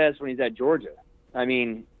had success when he's at Georgia.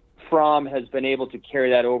 Fromm has been able to carry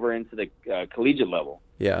that over into the collegiate level.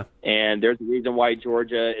 Yeah. And there's a reason why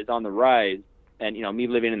Georgia is on the rise. And, me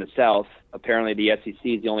living in the South, apparently the SEC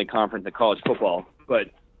is the only conference in college football. But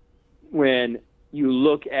when you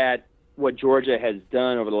look at what Georgia has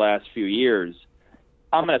done over the last few years,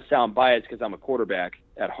 I'm going to sound biased because I'm a quarterback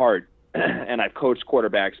at heart, and I've coached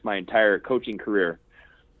quarterbacks my entire coaching career.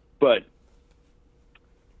 But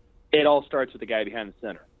it all starts with the guy behind the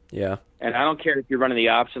center. Yeah. And I don't care if you're running the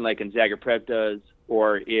option like Gonzaga Prep does,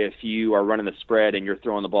 or if you are running the spread and you're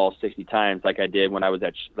throwing the ball 60 times like we did when I was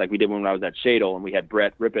at Shadle and we had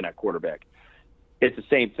Brett Rippon at quarterback. It's the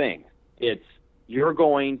same thing. You're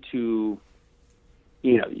going to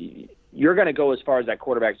go as far as that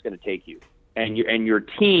quarterback's going to take you, and your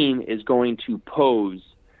team is going to pose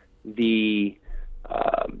the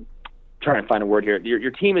trying to find a word here.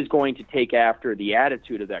 Your team is going to take after the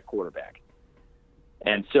attitude of that quarterback.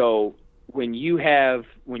 And so when you have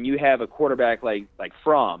a quarterback like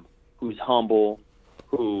Fromm, who's humble,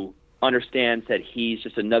 who understands that he's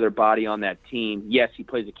just another body on that team. Yes, he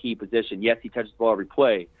plays a key position. Yes, he touches the ball every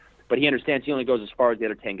play, but he understands he only goes as far as the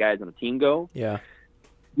other 10 guys on the team go. Yeah.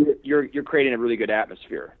 You're creating a really good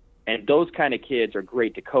atmosphere. And those kind of kids are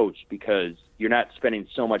great to coach because you're not spending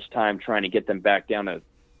so much time trying to get them back down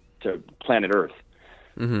to planet Earth.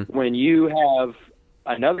 Mm-hmm. When you have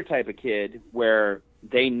another type of kid where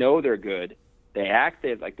they know they're good, they act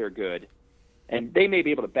like they're good, and they may be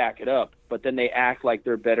able to back it up, but then they act like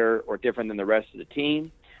they're better or different than the rest of the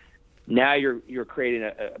team. Now you're creating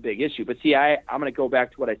a big issue. But see, I'm going to go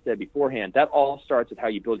back to what I said beforehand. That all starts with how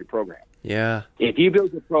you build your program. Yeah. If you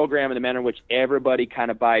build your program in the manner in which everybody kind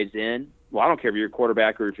of buys in, well, I don't care if you're a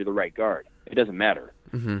quarterback or if you're the right guard. It doesn't matter.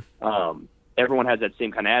 Mm-hmm. Everyone has that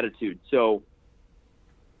same kind of attitude. So,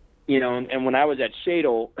 and when I was at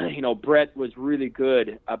Shadle, Brett was really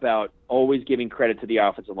good about always giving credit to the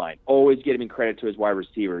offensive line, always giving credit to his wide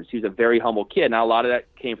receivers. He was a very humble kid. Now, a lot of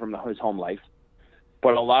that came from his home life,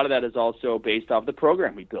 but a lot of that is also based off the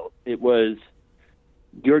program we built. It was,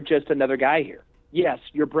 you're just another guy here. Yes,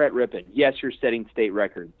 you're Brett Rippon. Yes, you're setting state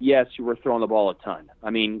records. Yes, you were throwing the ball a ton. I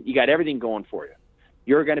mean, you got everything going for you.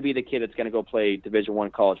 You're going to be the kid that's going to go play Division I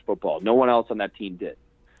college football. No one else on that team did.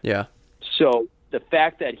 Yeah. So the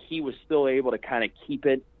fact that he was still able to kind of keep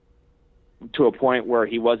it to a point where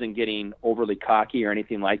he wasn't getting overly cocky or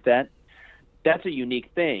anything like that, that's a unique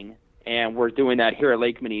thing. And we're doing that here at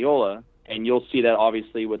Lake Minneola, and you'll see that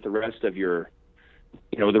obviously with the rest of the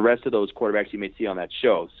rest of those quarterbacks you may see on that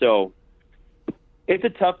show. So it's a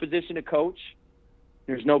tough position to coach.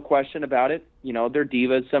 There's no question about it. They're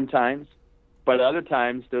divas sometimes, but other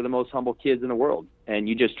times they're the most humble kids in the world. And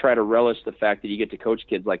you just try to relish the fact that you get to coach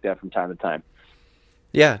kids like that from time to time.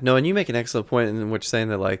 Yeah, no, and you make an excellent point in which saying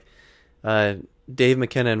that, like, Dave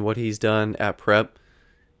McKenna and what he's done at Prep,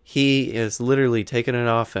 he is literally taken an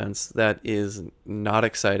offense that is not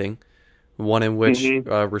exciting, one in which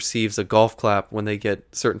receives a golf clap when they get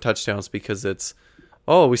certain touchdowns because it's,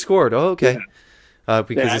 oh, we scored, oh, okay,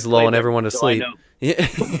 because he's lulling everyone to sleep.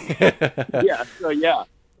 Yeah, so yeah.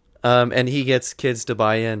 And he gets kids to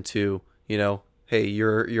buy into, hey,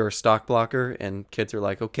 you're a stock blocker, and kids are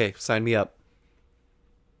like, okay, sign me up.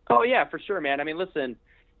 Oh, yeah, for sure, man. I mean, listen,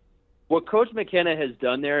 what Coach McKenna has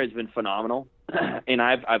done there has been phenomenal. And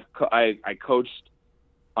I coached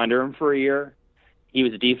under him for a year. He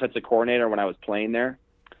was a defensive coordinator when I was playing there.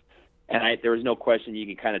 And there was no question you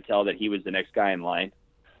could kind of tell that he was the next guy in line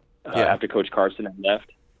after Coach Carson had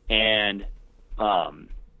left. And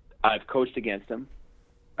I've coached against him.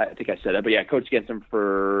 I think I said that. But, yeah, I coached against him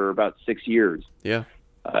for about 6 years. Yeah.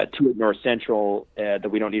 2 at North Central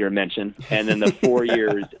that we don't need to mention, and then the 4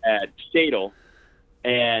 years at Shadle.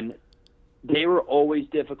 And they were always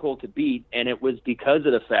difficult to beat, and it was because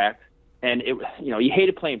of the fact, and you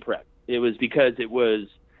hated playing Prep. It was because it was,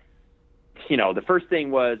 the first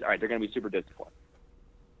thing was, all right, they're going to be super disciplined.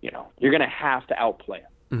 You're going to have to outplay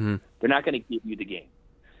them. Mm-hmm. They're not going to give you the game.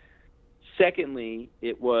 Secondly,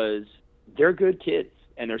 it was, they're good kids,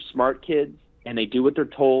 and they're smart kids, and they do what they're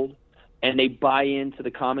told, and they buy into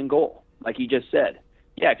the common goal, like you just said.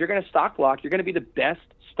 Yeah, if you're going to stock block, you're going to be the best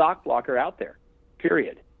stock blocker out there,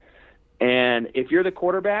 period. And if you're the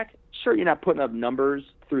quarterback, sure, you're not putting up numbers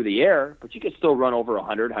through the air, but you can still run over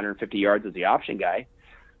 100, 150 yards as the option guy.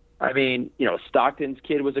 I mean, Stockton's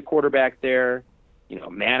kid was a quarterback there.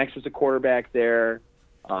 Mannix was a quarterback there.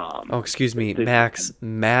 Excuse me, Max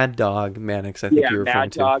Mad Dog Mannix, I think you were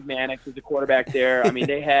referring to. Yeah, Mad Dog Mannix was a quarterback there. I mean,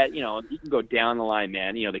 they had, you can go down the line,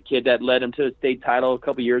 man. The kid that led him to the state title a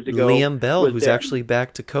couple years ago. Liam Bell, who's actually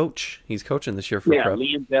back to coach. He's coaching this year for Prep. Yeah,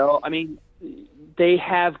 Liam Bell. I mean, they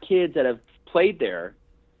have kids that have played there,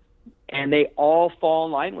 and they all fall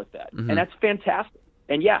in line with that. Mm-hmm. And that's fantastic.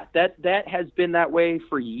 And, yeah, that has been that way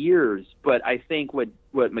for years. But I think what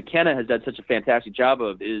McKenna has done such a fantastic job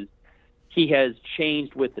of is he has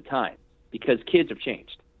changed with the time because kids have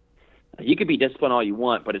changed. You could be disciplined all you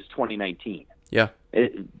want, but it's 2019. Yeah.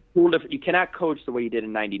 You cannot coach the way you did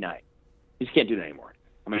in 99. You just can't do that anymore.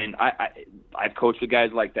 I mean, I've coached with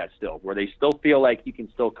guys like that still, where they still feel like you can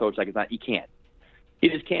still coach like it's not. You can't. You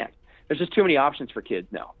just can't. There's just too many options for kids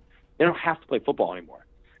now. They don't have to play football anymore.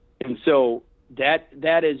 And so that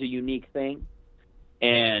is a unique thing.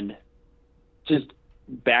 And just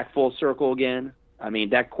back full circle again, I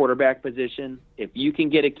mean, that quarterback position, if you can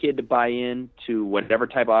get a kid to buy in to whatever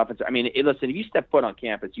type of offense, I mean, listen, if you step foot on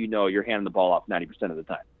campus, you're handing the ball off 90% of the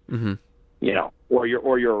time. Mm-hmm. Or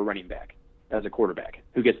you're a running back as a quarterback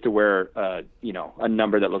who gets to wear, a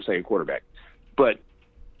number that looks like a quarterback. But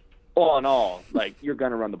all in all, like, you're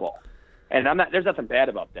going to run the ball. And there's nothing bad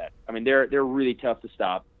about that. I mean, they're really tough to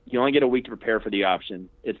stop. You only get a week to prepare for the option.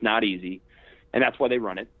 It's not easy. And that's why they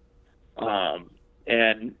run it.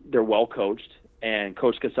 And they're well coached. And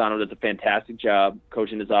Coach Casano does a fantastic job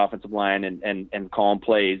coaching his offensive line and calling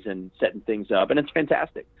plays and setting things up. And it's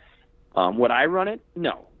fantastic. Would I run it?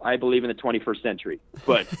 No. I believe in the 21st century,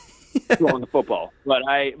 but throwing the football. But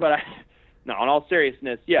no, in all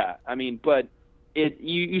seriousness, yeah. I mean, but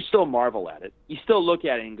you still marvel at it. You still look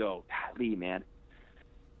at it and go, golly, man.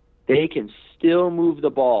 they can still move the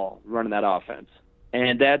ball running that offense.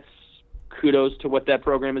 And that's kudos to what that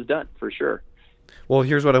program has done, for sure. Well,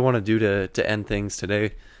 here's what I want to do to end things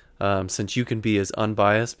today. Since you can be as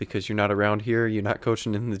unbiased because you're not around here, you're not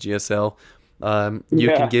coaching in the GSL, you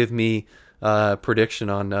can give me a prediction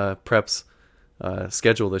on Prep's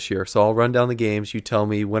schedule this year. So I'll run down the games. You tell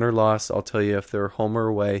me win or loss. I'll tell you if they're home or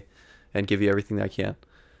away and give you everything I can.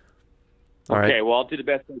 All okay, right? Well, I'll do the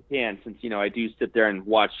best I can since, I do sit there and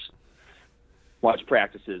watch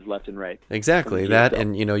practices left and right. Exactly. That,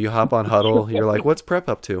 and, you hop on Huddle. You're like, what's Prep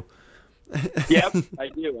up to? Yep, I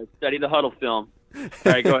do. I study the Huddle film. All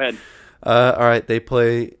right, go ahead. All right, they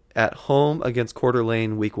play at home against Coeur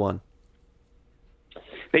d'Alene week 1.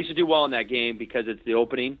 They should do well in that game because it's the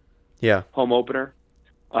opening. Yeah. Home opener.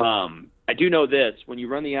 I do know this. When you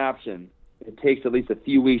run the option, it takes at least a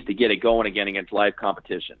few weeks to get it going again against live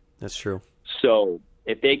competition. That's true. So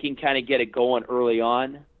if they can kind of get it going early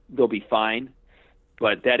on, they'll be fine.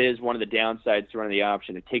 But that is one of the downsides to running the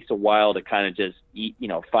option. It takes a while to kind of just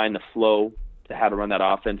find the flow to how to run that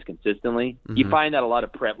offense consistently. Mm-hmm. You find that a lot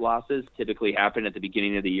of prep losses typically happen at the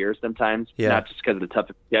beginning of the year sometimes, not just because of the tough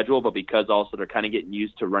schedule, but because also they're kind of getting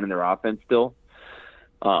used to running their offense still.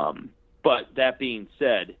 But that being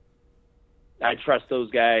said, I trust those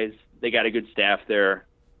guys. They got a good staff there.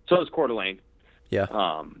 So does Coeur d'Alene. Yeah.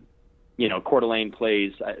 Coeur d'Alene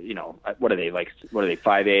plays, what are they,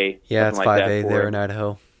 5A? Yeah, it's 5A there in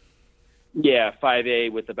Idaho. Yeah,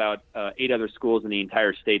 5A with about 8 other schools in the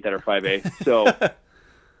entire state that are 5A. So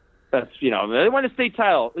that's, they won a state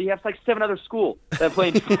title. You have 7 other schools that play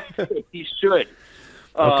in 5A. You should.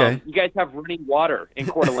 Okay. You guys have running water in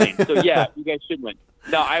Coeur d'Alene. So, yeah, you guys should win.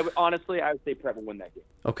 No, I would say Prep will win that game.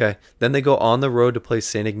 Okay. Then they go on the road to play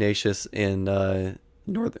St. Ignatius in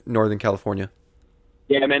Northern California.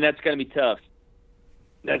 Yeah, man, that's going to be tough.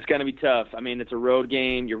 That's going to be tough. I mean, it's a road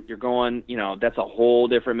game. You're going, that's a whole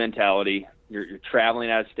different mentality. You're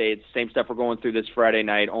traveling out of state. Same stuff we're going through this Friday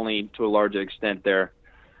night, only to a larger extent there.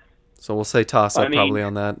 So we'll say toss-up probably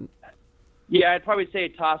on that. Yeah, I'd probably say a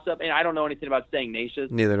toss-up. And I don't know anything about St.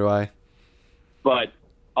 Ignatius. Neither do I. But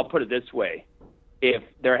I'll put it this way. If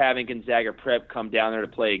they're having Gonzaga Prep come down there to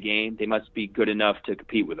play a game, they must be good enough to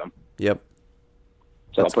compete with them. Yep.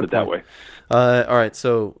 So I'll put it that way. All right.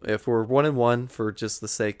 So if we're 1-1 for just the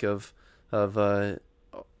sake of our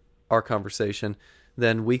conversation,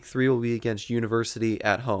 then week 3 will be against University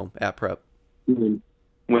at home at Prep. Mm-hmm.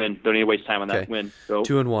 Win. Don't need to waste time on that. Win. Go.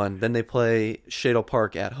 2-1. Then they play Shadle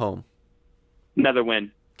Park at home. Another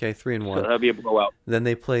win. Okay, 3-1. So that'll be a blowout. Then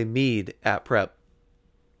they play Meade at Prep.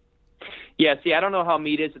 Yeah. See, I don't know how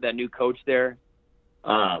Meade is with that new coach there.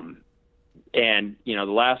 And the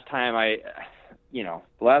last time I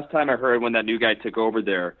heard when that new guy took over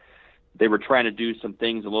there, they were trying to do some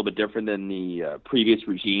things a little bit different than the previous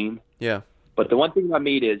regime. Yeah. But the one thing about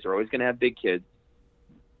Meade is they're always going to have big kids.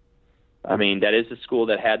 I mean, that is the school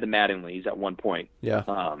that had the Mattingleys at one point. Yeah.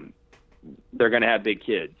 They're going to have big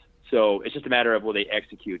kids. So it's just a matter of will they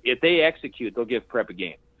execute. If they execute, they'll give Prep a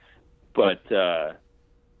game. But,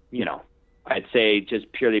 I'd say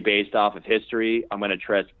just purely based off of history, I'm going to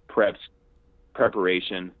trust Prep's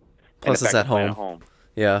preparation. Plus it's at home.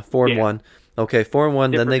 Yeah, 4-1. Okay,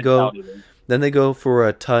 4-1. Then they go for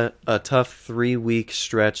a tough 3-week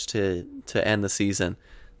stretch to end the season.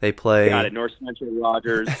 They play. Got it. North Central,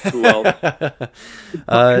 Rogers. Who else?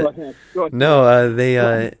 Go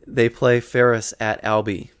ahead. They play Ferris at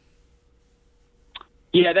Albee.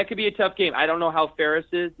 Yeah, that could be a tough game. I don't know how Ferris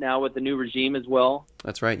is now with the new regime as well.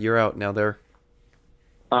 That's right. You're out now there.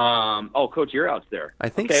 Coach, you're out there. I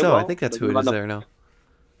think so. Well, I think that's who it is there now.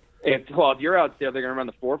 If you're out there, they're going to run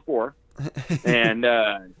the 4-4, and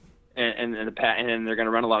they're going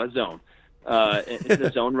to run a lot of zone. It's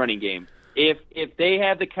a zone running game. If they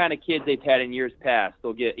have the kind of kids they've had in years past,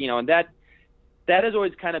 they'll get and that has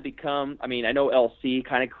always kind of become. I mean, I know LC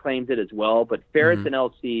kind of claims it as well, but Ferris and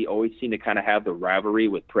LC always seem to kind of have the rivalry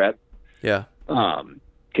with Prep. Yeah.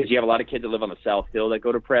 Because you have a lot of kids that live on the South Hill that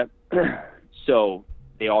go to Prep, so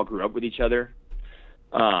they all grew up with each other.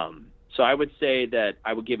 So I would say that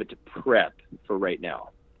I would give it to Prep for right now.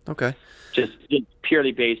 Okay. Just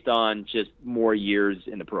purely based on just more years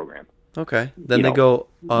in the program. Okay. Then they go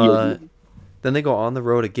on the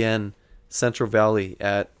road again, Central Valley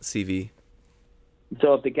at CV.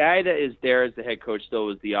 So if the guy that is there as the head coach still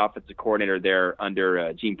is the offensive coordinator there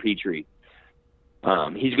under Gene Petrie,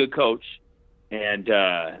 he's a good coach, and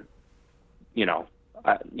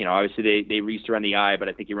obviously they used to run the eye, but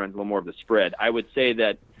I think he runs a little more of the spread. I would say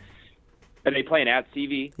that. Are they playing at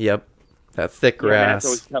CV? Yep. That thick grass.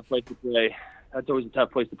 That's always a tough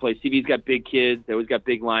place to play. CV's got big kids. They always got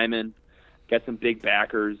big linemen. Got some big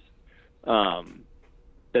backers.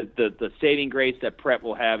 The saving grace that Prep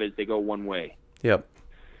will have is they go one way. Yep.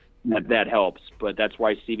 That helps, but that's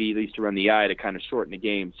why CV needs to run the I to kind of shorten the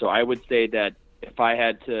game. So I would say that if I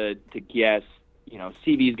had to guess,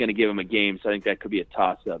 CV is going to give him a game, so I think that could be a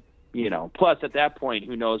toss-up. Plus at that point,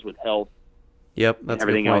 who knows with health, yep, that's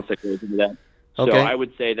everything else that goes into that. Okay. So I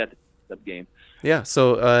would say that's a game. Yeah,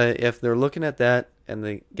 so if they're looking at that and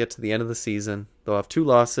they get to the end of the season, they'll have 2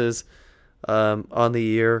 losses on the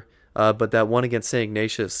year, but that one against St.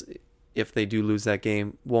 Ignatius, if they do lose that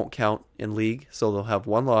game, won't count in league, so they'll have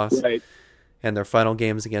 1 loss, Right. and their final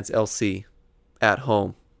game is against LC at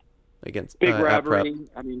home against Big at rivalry. Prep.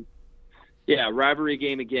 I mean, yeah, rivalry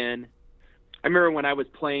game again. I remember when I was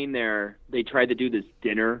playing there, they tried to do this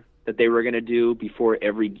dinner that they were going to do before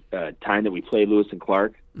every time that we played Lewis and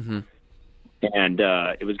Clark. Mm-hmm. And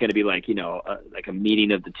it was going to be like, like a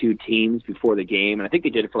meeting of the 2 teams before the game. And I think they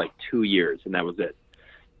did it for like 2 years, and that was it.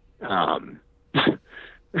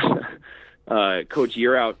 Coach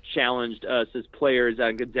Yearout challenged us as players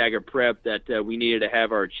on Gonzaga Prep that we needed to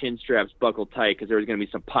have our chin straps buckled tight because there was going to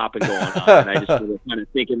be some popping going on. And I just was kind of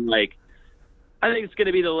thinking, like, I think it's going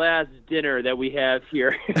to be the last dinner that we have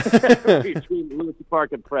here between Lewis and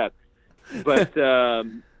Clark and Prep. But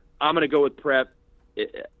I'm going to go with Prep.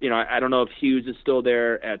 I don't know if Hughes is still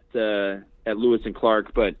there at Lewis and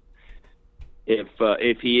Clark, but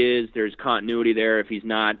if he is, there's continuity there. If he's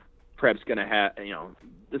not, Prep's going to have.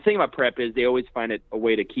 The thing about Prep is they always find a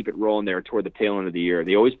way to keep it rolling there toward the tail end of the year.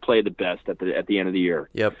 They always play the best at the end of the year.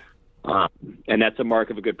 Yep. And that's a mark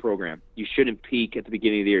of a good program. You shouldn't peak at the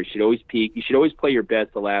beginning of the year. You should always peak. You should always play your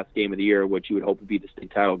best the last game of the year, which you would hope would be the state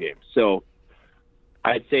title game. So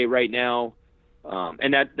I'd say right now,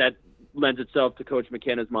 and that lends itself to Coach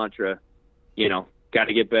McKenna's mantra, got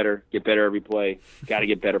to get better every play, got to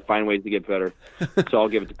get better, find ways to get better. So I'll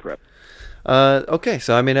give it to Prep. Okay,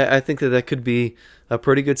 so I mean, I think that could be a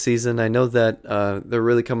pretty good season. I know that they're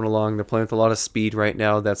really coming along. They're playing with a lot of speed right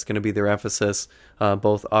now. That's going to be their emphasis,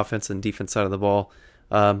 both offense and defense side of the ball.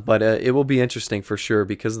 But it will be interesting for sure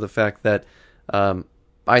because of the fact that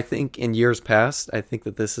I think in years past, I think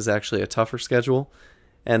that this is actually a tougher schedule.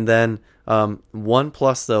 And then one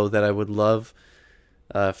plus, though, that I would love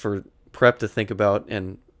for Prep to think about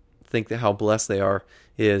and think that how blessed they are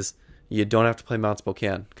is you don't have to play Mount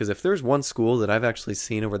Spokane. Because if there's one school that I've actually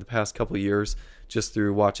seen over the past couple of years just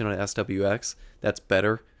through watching on SWX that's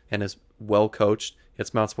better and is well coached,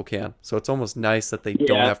 it's Mount Spokane. So it's almost nice that they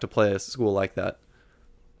don't have to play a school like that.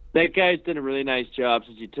 That guy's done a really nice job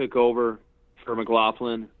since he took over for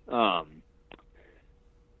McLaughlin.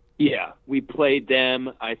 Yeah, we played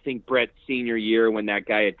them, I think, Brett's senior year when that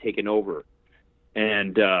guy had taken over.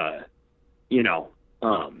 And,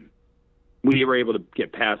 we were able to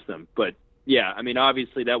get past them. But, yeah, I mean,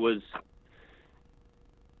 obviously that was,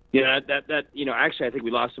 actually I think we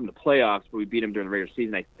lost them in the playoffs, but we beat them during the regular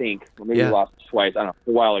season, I think. Or maybe we lost twice, I don't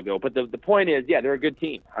know, a while ago. But the point is, yeah, they're a good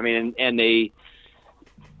team. I mean, and they,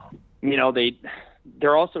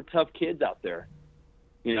 they're also tough kids out there.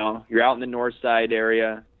 You're out in the north side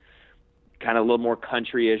area, kind of a little more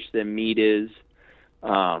country-ish than Meade is.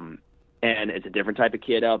 And it's a different type of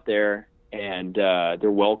kid out there. And they're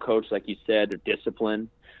well coached, like you said. They're disciplined.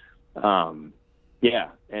 And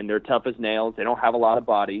they're tough as nails. They don't have a lot of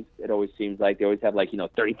bodies. It always seems like they always have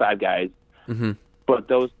 35 guys. Mm-hmm. But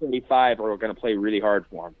those 35 are going to play really hard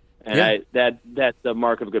for them. And that's the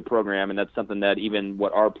mark of a good program, and that's something that even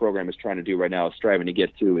what our program is trying to do right now is striving to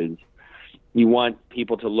get to is you want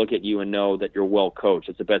people to look at you and know that you're well coached.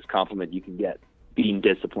 It's the best compliment you can get, being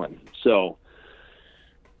disciplined. So,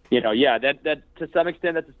 that to some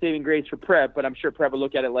extent that's a saving grace for Prep, but I'm sure Prep will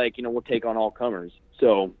look at it like, we'll take on all comers.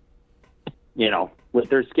 So, with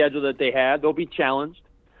their schedule that they had, they'll be challenged.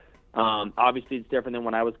 Obviously, it's different than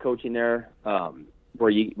when I was coaching there,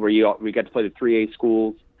 where we got to play the 3A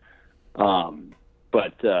schools.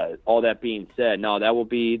 But all that being said, no, that'll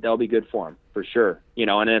be good for them for sure.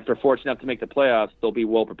 And if they're fortunate enough to make the playoffs, they'll be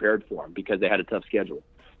well prepared for them because they had a tough schedule.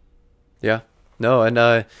 Yeah, no,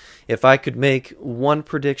 and if I could make one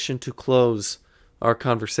prediction to close our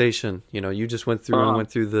conversation, you just went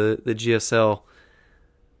through the GSL.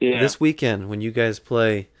 Yeah. This weekend when you guys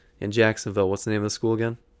play in Jacksonville, what's the name of the school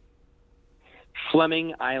again?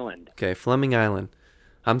 Fleming Island. Okay, Fleming Island.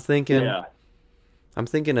 I'm thinking a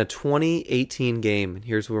 2018 game, and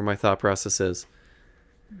here's where my thought process is.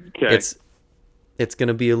 Okay. It's going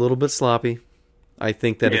to be a little bit sloppy. I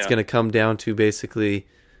think that it's going to come down to basically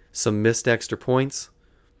some missed extra points,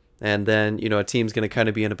 and then, a team's going to kind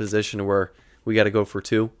of be in a position where we got to go for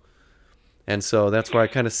 2. And so that's why I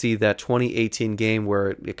kind of see that 2018 game where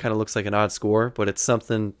it kind of looks like an odd score, but it's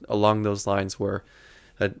something along those lines where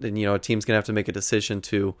a team's going to have to make a decision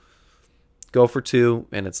to go for two,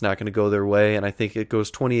 and it's not going to go their way. And I think it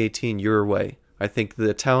goes 2018 your way. I think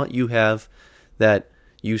the talent you have that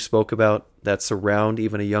you spoke about that surround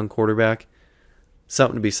even a young quarterback,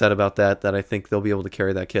 something to be said about that I think they'll be able to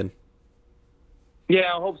carry that kid.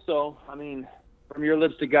 Yeah, I hope so. I mean, from your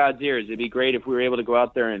lips to God's ears, it'd be great if we were able to go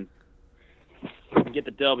out there and get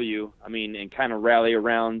the W. I mean, and kind of rally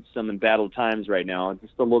around some embattled times right now.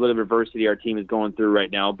 Just a little bit of adversity our team is going through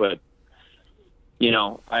right now, but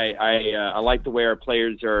I like the way our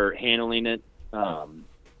players are handling it.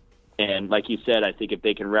 And like you said, I think if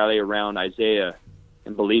they can rally around Isaiah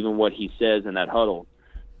and believe in what he says in that huddle,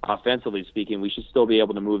 offensively speaking, we should still be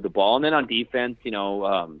able to move the ball. And then on defense,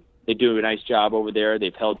 they do a nice job over there.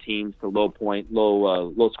 They've held teams to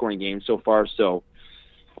low scoring games so far. So,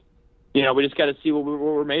 we just got to see what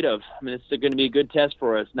we're made of. I mean, it's going to be a good test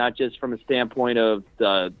for us, not just from a standpoint of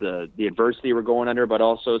the adversity we're going under, but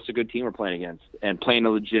also it's a good team we're playing against and playing a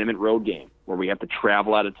legitimate road game where we have to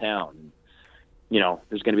travel out of town.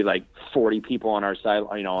 There's going to be like 40 people on our side,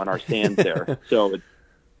 on our stands there. So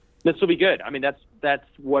this will be good. I mean, that's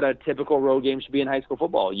what a typical road game should be in high school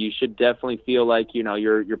football. You should definitely feel like,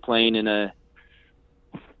 you're playing in a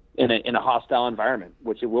hostile environment,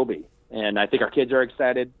 which it will be. And I think our kids are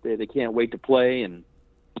excited. They can't wait to play, and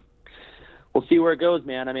we'll see where it goes,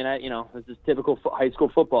 man. I mean, this is typical high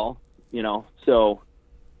school football, so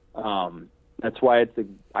that's why it's,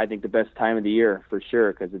 I think, the best time of the year for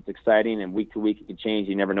sure, because it's exciting, and week to week it can change.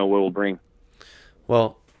 You never know what it will bring.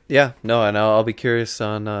 Well, yeah, no, and I'll be curious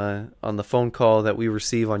on the phone call that we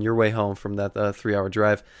receive on your way home from that 3-hour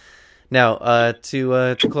drive. Now,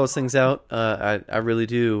 to close things out, I really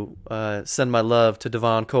do send my love to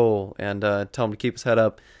Devon Cole and tell him to keep his head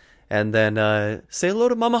up, and then say hello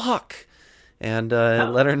to Mama Hawk, and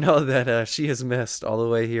let her know that she is missed all the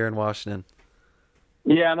way here in Washington.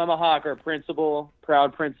 Yeah, Mama Hawk, our principal,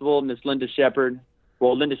 proud principal, Miss Linda Shepard.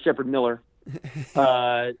 Well, Linda Shepard Miller.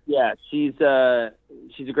 Yeah, she's a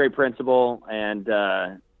great principal, and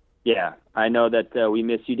yeah, I know that we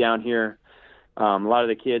miss you down here. A lot of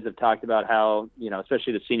the kids have talked about how,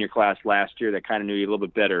 especially the senior class last year that kind of knew you a little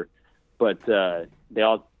bit better, but they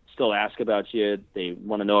all still ask about you. They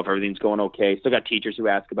want to know if everything's going okay. Still got teachers who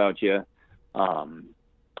ask about you.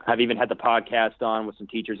 I've even had the podcast on with some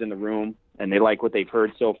teachers in the room, and they like what they've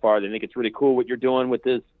heard so far. They think it's really cool what you're doing with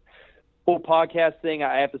this whole podcast thing.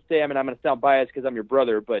 I have to say, I mean, I'm going to sound biased because I'm your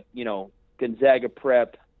brother, but, Gonzaga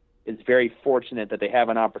Prep is very fortunate that they have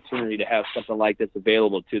an opportunity to have something like this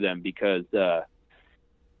available to them, because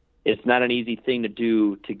it's not an easy thing to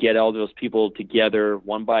do, to get all those people together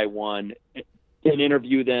one by one and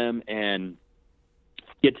interview them and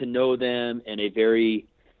get to know them in a very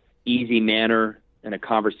easy manner, in a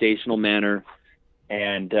conversational manner,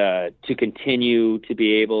 and to continue to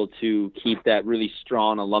be able to keep that really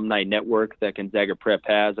strong alumni network that Gonzaga Prep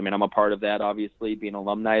has. I mean, I'm a part of that, obviously, being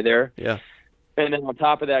alumni there. Yeah. And then on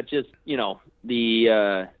top of that, just,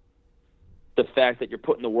 the fact that you're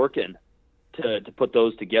putting the work in to put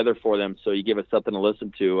those together for them, so you give us something to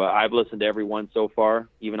listen to. I've listened to every one so far,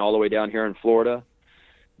 even all the way down here in Florida,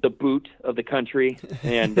 the boot of the country.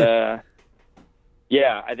 And,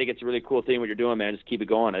 yeah, I think it's a really cool thing what you're doing, man. Just keep it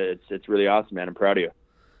going. It's really awesome, man. I'm proud of you.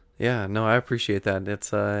 Yeah, no, I appreciate that.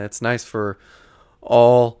 It's nice for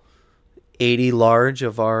all 80 large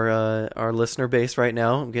of our listener base right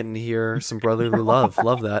now. I'm getting to hear some brotherly love.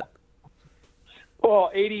 Love that.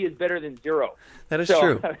 Well, 80 is better than 0. That is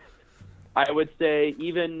true. I would say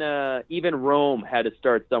even Rome had to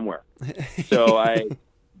start somewhere. So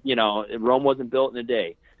Rome wasn't built in a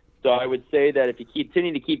day. So I would say that if you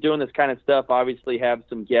continue to keep doing this kind of stuff, obviously have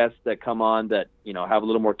some guests that come on that, have a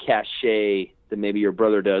little more cachet than maybe your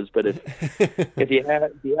brother does. But if you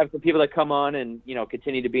have some people that come on and,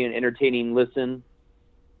 continue to be an entertaining listen,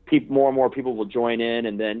 more and more people will join in,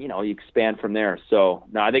 and then, you expand from there. So,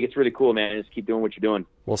 no, I think it's really cool, man. Just keep doing what you're doing.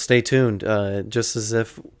 Well, stay tuned. Just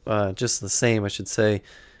the same, I should say,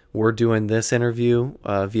 we're doing this interview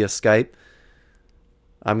via Skype.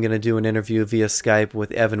 I'm going to do an interview via Skype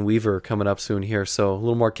with Evan Weaver coming up soon here. So a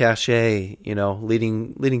little more cachet,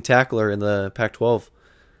 leading tackler in the Pac-12.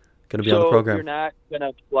 Going to be on the program. So you're not going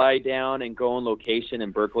to fly down and go on location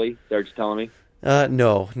in Berkeley? They're just telling me?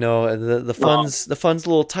 No. The funds a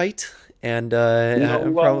little tight, and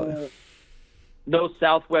no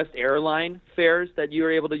Southwest airline fares that you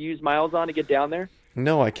were able to use miles on to get down there?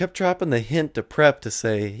 No, I kept dropping the hint to Prep to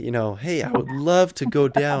say, hey, I would love to go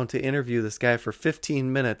down to interview this guy for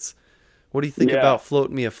 15 minutes. What do you think about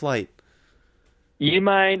floating me a flight? You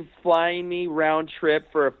mind flying me round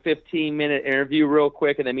trip for a 15-minute interview real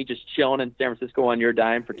quick, and then me just chilling in San Francisco on your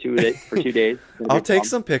dime for 2 days? For 2 days. I'll take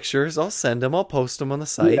some pictures. I'll send them. I'll post them on the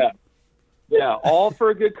site. Yeah, all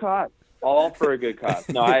for a good cause. All for a good cause.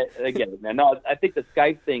 No, I think the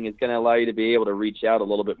Skype thing is going to allow you to be able to reach out a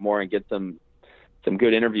little bit more and get some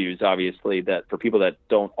good interviews, obviously, that for people that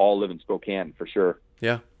don't all live in Spokane, for sure.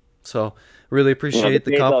 Yeah. So really appreciate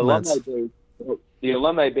the compliments. The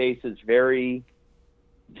alumni base is very,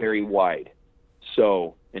 very wide.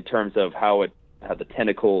 So in terms of how the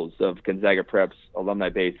tentacles of Gonzaga Prep's alumni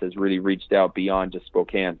base has really reached out beyond just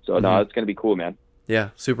Spokane. So no, it's going to be cool, man. Yeah,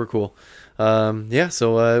 super cool.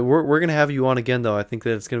 So we're going to have you on again, though. I think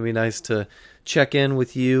that it's going to be nice to check in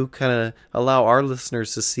with you, kind of allow our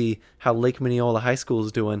listeners to see how Lake Minneola High School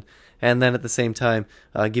is doing, and then at the same time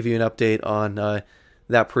give you an update on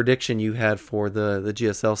that prediction you had for the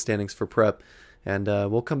GSL standings for prep. And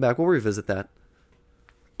we'll come back. We'll revisit that.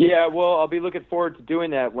 Yeah, well, I'll be looking forward to doing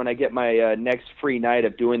that when I get my next free night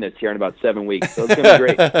of doing this here in about 7 weeks. So it's going to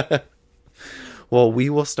be great. Well, we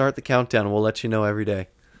will start the countdown. We'll let you know every day.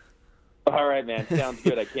 All right, man. Sounds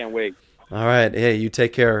good. I can't wait. All right. Hey, you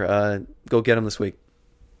take care. Go get them this week.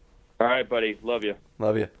 All right, buddy. Love you.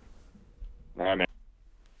 Love you. All right, man.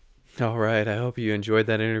 All right. I hope you enjoyed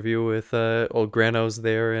that interview with old Granos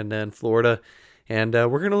there in Florida. And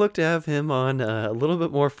we're going to look to have him on a little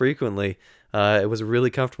bit more frequently. It was a really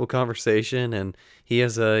comfortable conversation, and he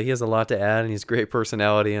has a lot to add, and he's a great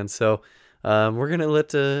personality. And so we're going to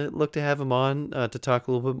look to have him on to talk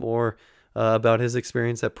a little bit more about his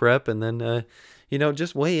experience at prep, and then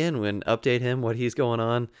just weigh in and update him what he's going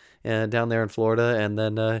on down there in Florida, and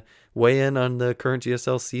then weigh in on the current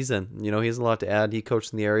GSL season. He has a lot to add. He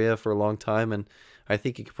coached in the area for a long time, and I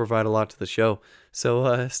think he could provide a lot to the show.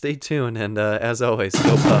 So stay tuned, and as always,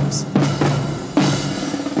 go Pups.